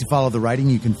 If you'd like to follow the writing,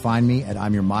 you can find me at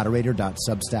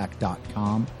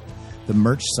imyourmoderator.substack.com. The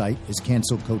merch site is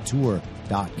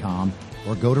cancelcouture.com,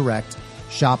 or go direct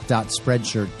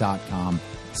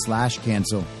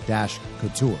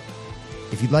shop.spreadshirt.com/cancel-couture.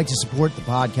 If you'd like to support the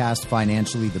podcast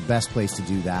financially, the best place to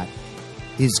do that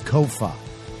is Ko-Fi.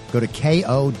 Go to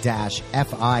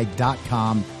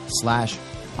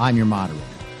ko-fi.com/I'm your moderator.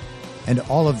 And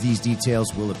all of these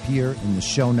details will appear in the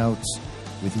show notes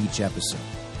with each episode.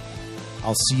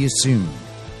 I'll see you soon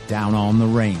down on the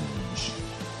range.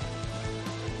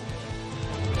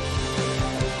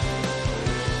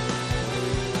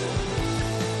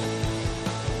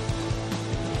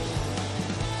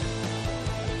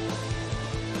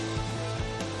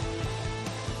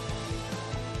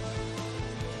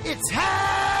 It's happening!